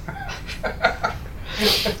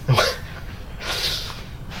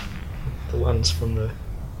 The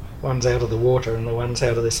ones out of the water and the ones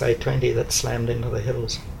out of this A20 that slammed into the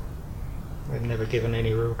hills. They've never given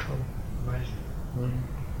any real trouble. Amazing. Mm.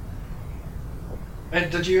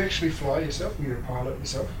 And did you actually fly yourself? Were you a pilot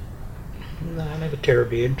yourself? No, I'm never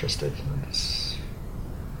terribly interested. I'm just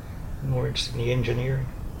more interested in the engineering.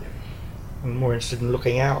 I'm more interested in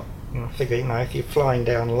looking out. And I figure, if you're flying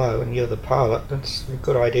down low and you're the pilot, it's a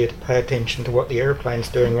good idea to pay attention to what the airplane's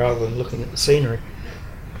doing rather than looking at the scenery.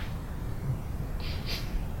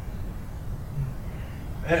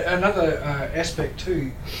 Another aspect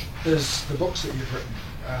too is the books that you've written.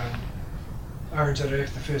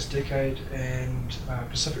 RNZF, the first decade, and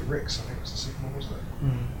Pacific Rex, I think was the second one, wasn't it?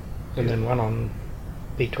 Mm. And then one on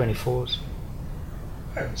B-24s.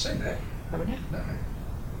 I haven't seen that. Haven't you? No.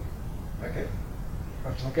 Okay.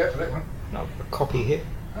 I'll have to look out for that one. No, a copy here.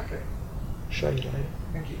 Okay. Show you later.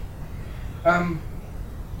 Thank you.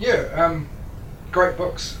 Great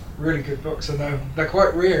books. Really good books, and they're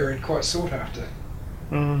quite rare and quite sought after.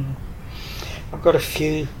 Mm. I've got a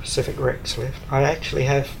few Pacific Rex left. I actually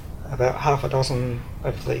have about half a dozen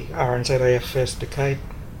of the RNZAF first decade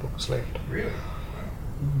books left. Really? Wow.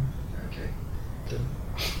 Mm. Okay.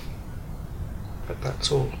 But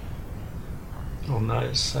that's all on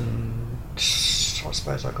those, and I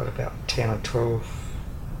suppose I've got about 10 or 12,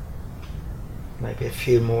 maybe a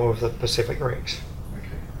few more of the Pacific Rex.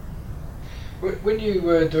 Okay. When you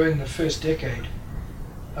were doing the first decade,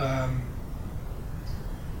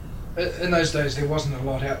 in those days there wasn't a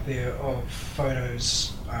lot out there of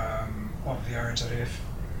photos of the RNZF,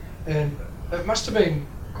 and it must have been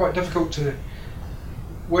quite difficult to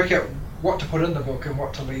work out what to put in the book and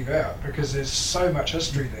what to leave out, because there's so much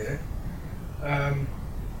history there.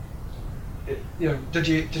 Did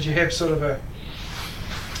you have sort of a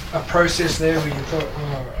process there where you thought,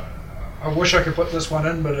 I wish I could put this one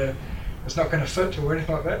in, but it's not going to fit, or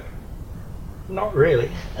anything like that? Not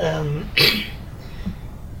really.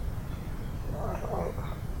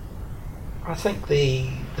 I think the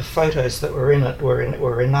photos that were in it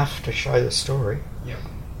were enough to show the story. Yeah.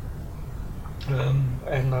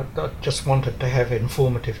 And I just wanted to have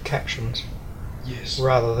informative captions. Yes.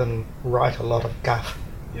 Rather than write a lot of guff.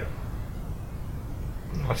 Yeah.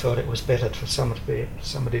 I thought it was better for somebody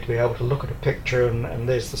to be able to look at a picture and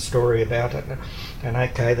there's the story about it, and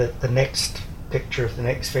okay, the next picture of the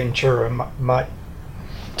next Ventura might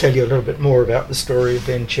tell you a little bit more about the story of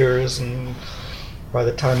Venturas, and by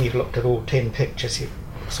the time you've looked at all 10 pictures, you've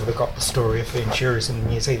sort of got the story of Venturas in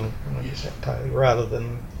New Zealand, yes. Rather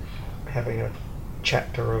than having a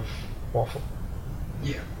chapter of waffle.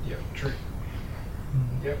 Yeah, true.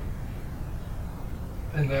 Yep.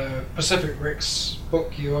 In the Pacific Rex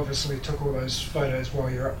book, you obviously took all those photos while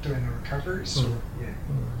you're up doing the recoveries. Mm. Yeah.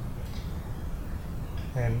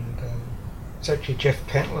 Mm. And it's actually Jeff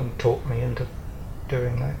Pentland taught me into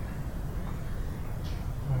doing that.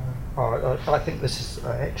 I think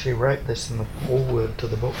I actually wrote this in the foreword to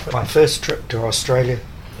the book. My first trip to Australia,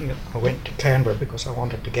 I went to Canberra because I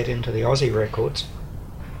wanted to get into the Aussie records.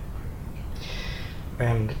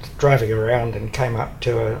 And driving around and came up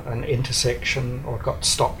to an intersection, or got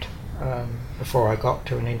stopped before I got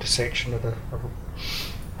to an intersection of a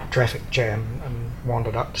traffic jam, and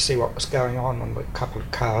wandered up to see what was going on, and a couple of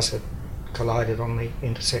cars had collided on the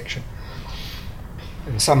intersection.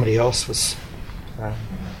 And somebody else was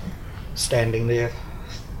standing there,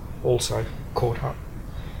 also caught up.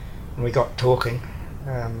 And we got talking,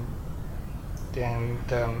 and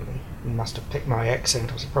he must have picked my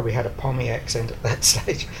accent. I probably had a Pommy accent at that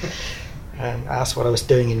stage, and asked what I was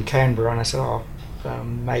doing in Canberra, and I said, I've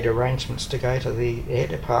made arrangements to go to the air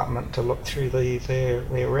department to look through their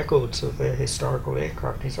records of their historical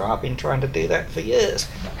aircraft. He said, I've been trying to do that for years.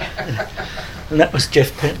 And that was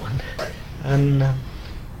Jeff Pentland. And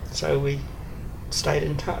so we stayed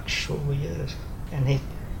in touch all the years, and he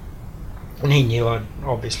knew I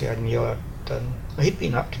knew he'd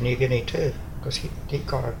been up to New Guinea too, because he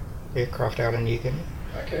got an aircraft out in New Guinea.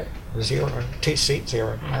 Okay. Two-seat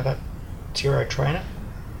Zero. That Zero trainer.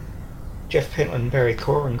 Jeff Pentland, Barry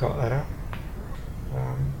Corin got that up.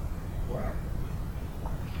 Wow.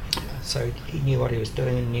 So he knew what he was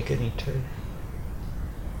doing in New Guinea too.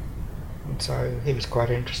 And so he was quite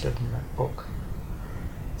interested in that book.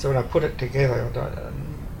 So when I put it together,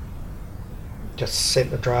 just sent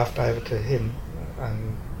the draft over to him,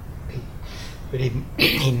 but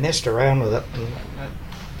he messed around with it and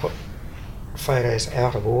put photos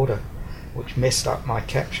out of order, which messed up my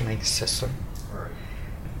captioning system. Right.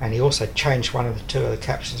 And he also changed one of the two of the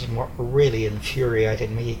captions, and what really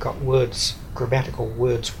infuriated me, he got grammatical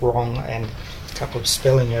words wrong and a couple of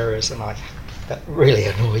spelling errors, and that really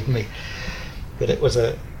annoyed me. But it was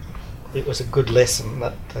a good lesson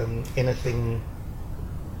that anything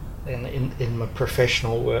in my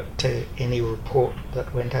professional work, to any report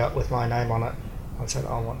that went out with my name on it, I said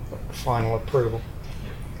I want the final approval.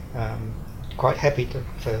 Quite happy in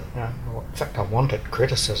fact I wanted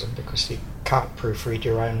criticism, because you can't proofread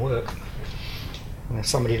your own work. And if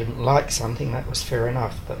somebody didn't like something, that was fair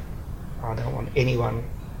enough, but I don't want anyone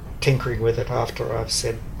tinkering with it after I've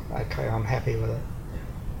said, okay, I'm happy with it.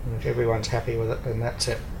 And if everyone's happy with it, then that's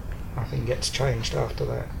it. Nothing gets changed after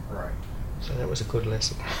that. Right. So that was a good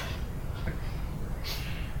lesson.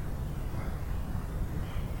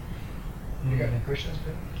 You got any questions,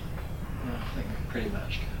 Ben? No, I think we pretty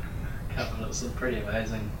much covered it. Some pretty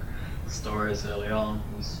amazing stories early on.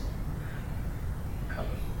 He was kind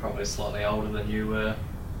of probably slightly older than you were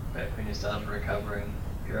back when you started recovering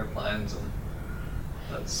aeroplanes, and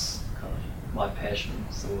that's kind of my passion,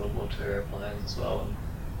 is the World War II airplanes as well. And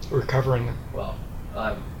recovering them? Well,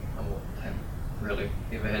 I haven't really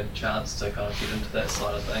ever had a chance to kind of get into that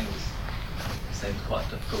side of things. It seems quite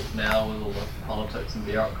difficult now with all the politics and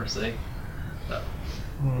bureaucracy, but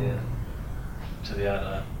yeah, to be able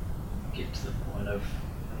to get to the point of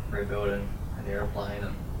rebuilding an aeroplane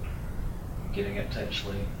and getting it to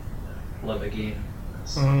actually live again,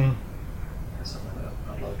 is something that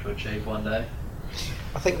I'd love to achieve one day.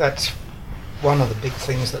 I think that's one of the big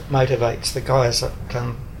things that motivates the guys at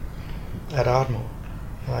Ardmore.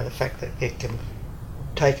 The fact that it can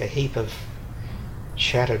take a heap of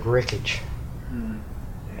shattered wreckage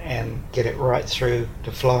and get it right through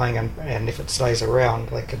to flying, and if it stays around,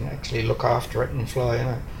 they can actually look after it and fly in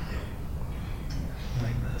it.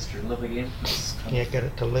 Make the history live again. Yeah, get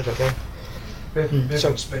it to live again.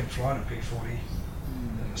 Bevan's been flying a P-40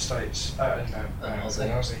 in the States, in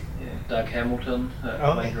Aussie. Yeah, Doug Hamilton at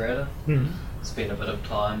Wangaratta. Spent a bit of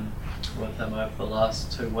time with him over the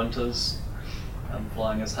last 2 winters,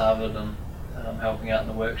 flying his Harvard and helping out in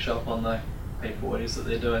the workshop on the P-40s that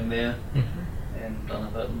they're doing there, and done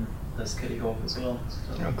a bit in his Kitty Hawk as well.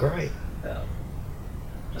 So great. About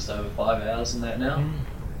just over 5 hours in that now.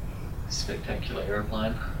 Spectacular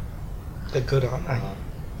aeroplane. They're good, aren't they?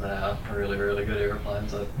 They are really, really good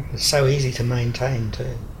aeroplanes. It's so easy to maintain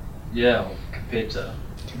too. Yeah, well, compared to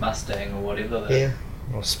Mustang or whatever. Yeah,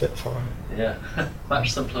 or Spitfire. Yeah,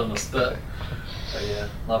 much simpler than a Spit. So yeah,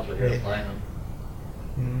 lovely aeroplane.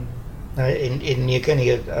 In New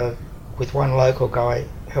Guinea, with one local guy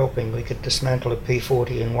helping, we could dismantle a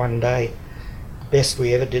P-40 in one day. The best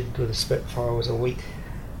we ever did with a Spitfire was a week.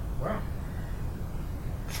 Wow.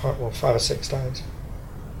 5 or 6 days.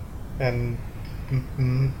 And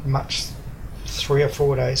 3 or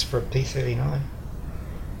 4 days for a P-39.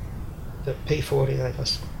 The P-40, they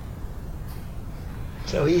just...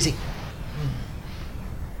 so easy.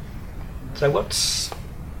 So what's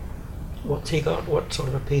he got? What sort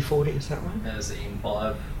of a P-40 is that one? It's the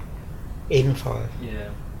N5. N5? Yeah.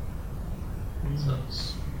 So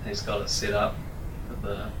he's got it set up with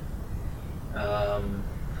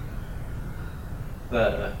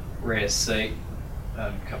the rear seat,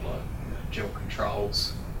 a couple of dual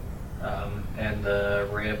controls, and the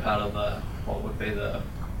rear part of what would be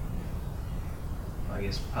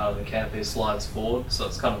part of the canopy slides forward, so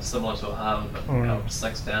it's kind of similar to a Harvard, but kind of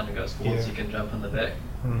sinks down and goes forward, so you can jump in the back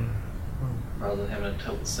rather than having to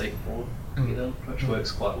tilt the seat forward to get in, which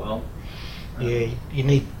works quite well. You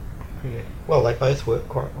need... Yeah. Well, they both work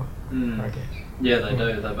quite well, I guess. Yeah, they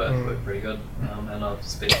do. They both work pretty good, and I've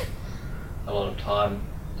spent a lot of time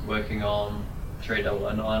working on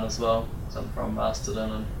 3009 as well. So I'm from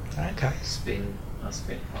Masterton, and I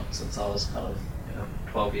spent since I was kind of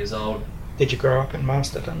 12 years old. Did you grow up in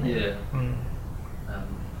Masterton? Yeah.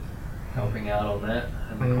 Helping out on that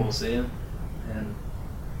in the Corsair, and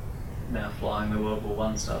now flying the World War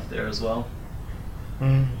I stuff there as well.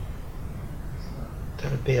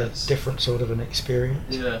 That'd be a different sort of an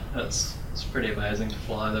experience. Yeah, it's pretty amazing to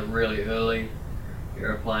fly the really early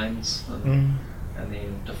aeroplanes, and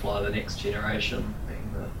then to fly the next generation,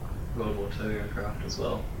 being the World War II aircraft as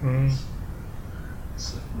well.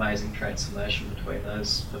 It's an amazing transformation between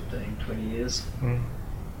those 15, 20 years.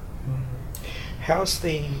 How's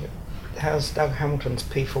Doug Hamilton's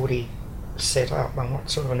P-40 set up, and what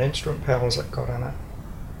sort of an instrument panel's it got in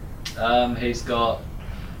it? He's got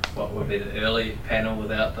what would be the early panel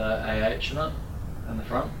without the AH in it, in the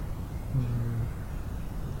front.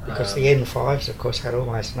 Because the N5s, of course, had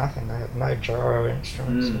almost nothing. They had no gyro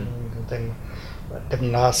instruments, and then it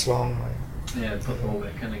didn't last long. Yeah, put them all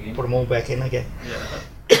back in again. Put them all back in again. Yeah.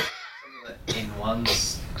 Some of the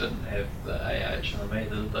N1s didn't have the AH in them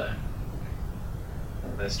either, did they? I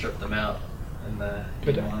think they stripped them out in the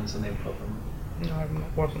N1s and then put them... No, I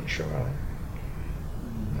wasn't sure. I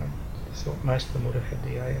thought most of them would have had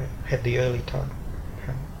the AH, had the early type.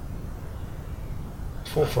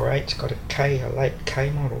 448's got a late K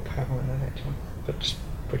model panel in it actually, but it's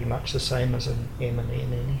pretty much the same as an M and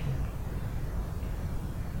N anyhow.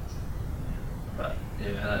 But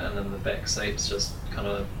yeah, and then the back seat's just kind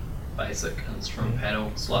of basic instrument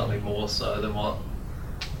panel, slightly more so than what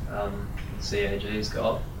CAG's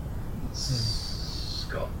got. It's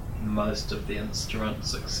got most of the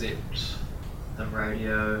instruments except the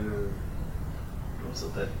radio. Was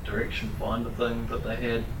it that direction finder thing that they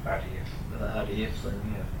had? The RDF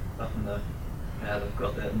thing, yeah. Up in the, they've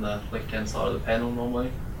got that in the left-hand side of the panel normally.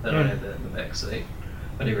 They don't have that in the back seat.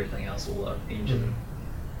 But everything else, all the engine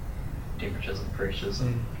temperatures and pressures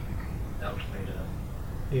and altimeter.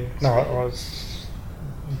 Yeah. No, I was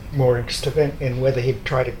more interested in whether he'd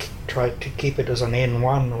try to keep it as an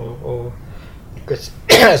N1 or because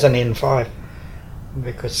as an N5,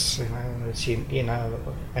 because as you know,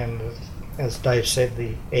 and as Dave said,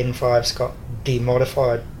 the N5's got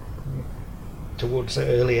demodified towards the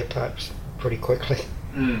earlier types pretty quickly.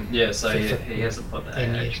 Yeah, so he hasn't put the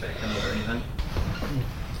AH back in it or anything.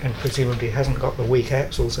 And presumably hasn't got the weak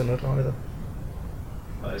axles in it either.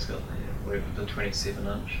 Oh, he's got the 27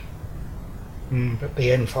 inch. But the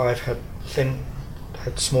N5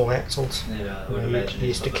 had small axles. Yeah, I would imagine he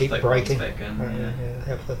used to keep braking.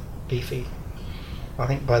 Have the beefy. I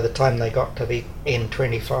think by the time they got to the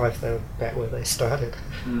N25, they were back where they started.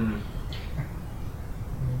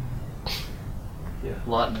 Yeah,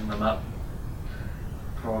 lightening them up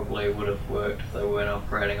probably would have worked if they weren't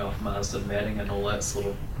operating off Marsden matting and all that sort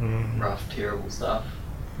of rough, terrible stuff.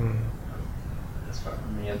 As far as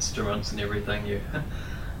the instruments and everything, you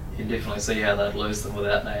can definitely see how they'd lose them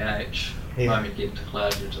without an AH. The moment you get into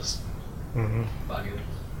cloud, you're just buggered.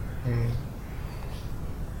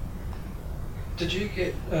 Did you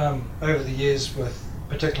get, over the years,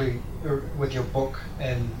 particularly with your book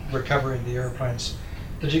and recovering the aeroplanes,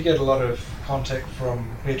 did you get a lot of contact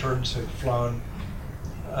from veterans who'd flown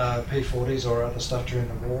P-40s or other stuff during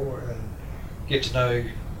the war and get to know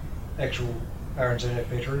actual RNZF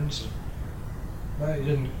veterans? No, you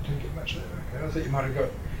didn't get much of that. Okay, I thought you might have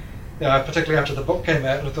got, particularly after the book came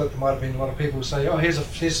out, I thought there might have been a lot of people say, oh, here's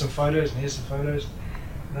some photos and here's some photos.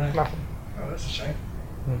 No. Nothing. Oh, that's a shame.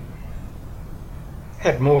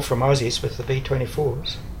 Had more from Aussies with the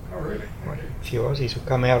B-24s. Oh, really? Okay. A few Aussies would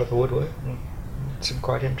come out of the woodwork. Some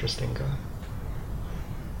quite interesting guy.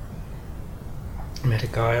 Met a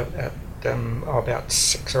guy at about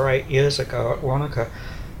 6 or 8 years ago at Wanaka.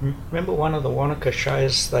 Remember one of the Wanaka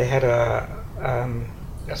shows? They had a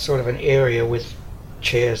sort of an area with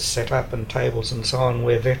chairs set up and tables and so on,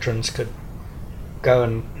 where veterans could go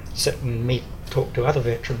and sit and talk to other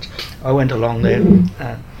veterans. I went along there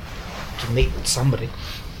to meet somebody,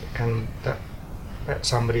 and that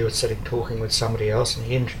somebody was sitting talking with somebody else, and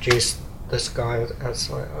he introduced this guy as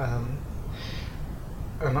an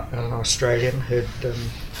Australian who'd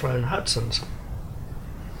flown Hudsons.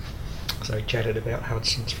 So he chatted about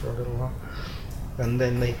Hudsons for a little while, and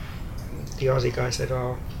then the Aussie guy said,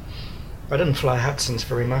 "Oh, I didn't fly Hudsons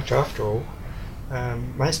very much after all.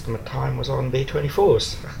 Most of my time was on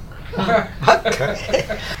B-24s."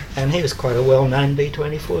 Okay. And he was quite a well-known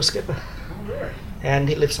B-24 skipper. Oh, really? And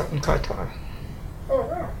he lives up in Kaitaia. Oh,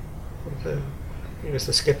 wow. He was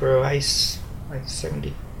the skipper of Ace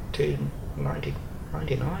 72, 90,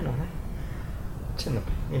 99, I think. It's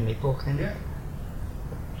in the book, isn't it?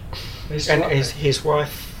 Yeah. And his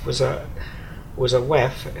wife was a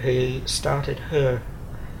WAF who started her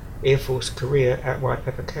Air Force career at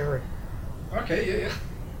Waipapa. Okay, yeah.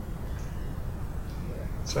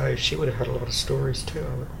 So she would have had a lot of stories too.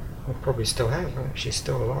 I probably still have. I think she's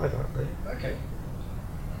still alive up there. Okay.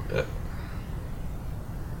 But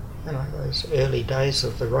those early days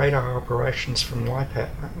of the radar operations from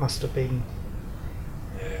Waipat, that must have been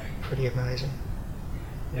pretty amazing.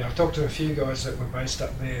 Yeah, I've talked to a few guys that were based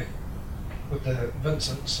up there with the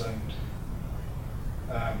Vincents and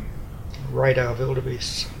radar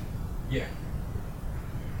wildebeests. Yeah.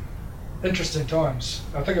 Interesting times.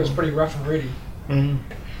 I think it was pretty rough and ready.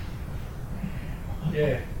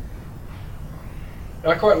 Yeah.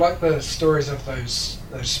 I quite like the stories of those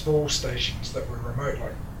small stations that were remote,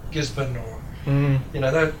 like Gisborne or they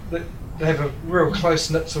have a real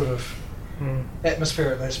close-knit sort of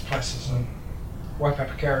atmosphere at those places, and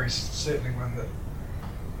Waipapa is certainly one that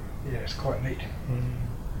it's quite neat.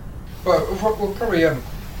 Well, we'll probably end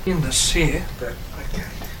this here, but okay.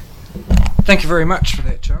 Thank you very much for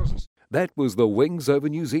that, Charles. That was the Wings Over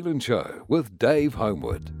New Zealand show with Dave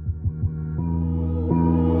Homewood.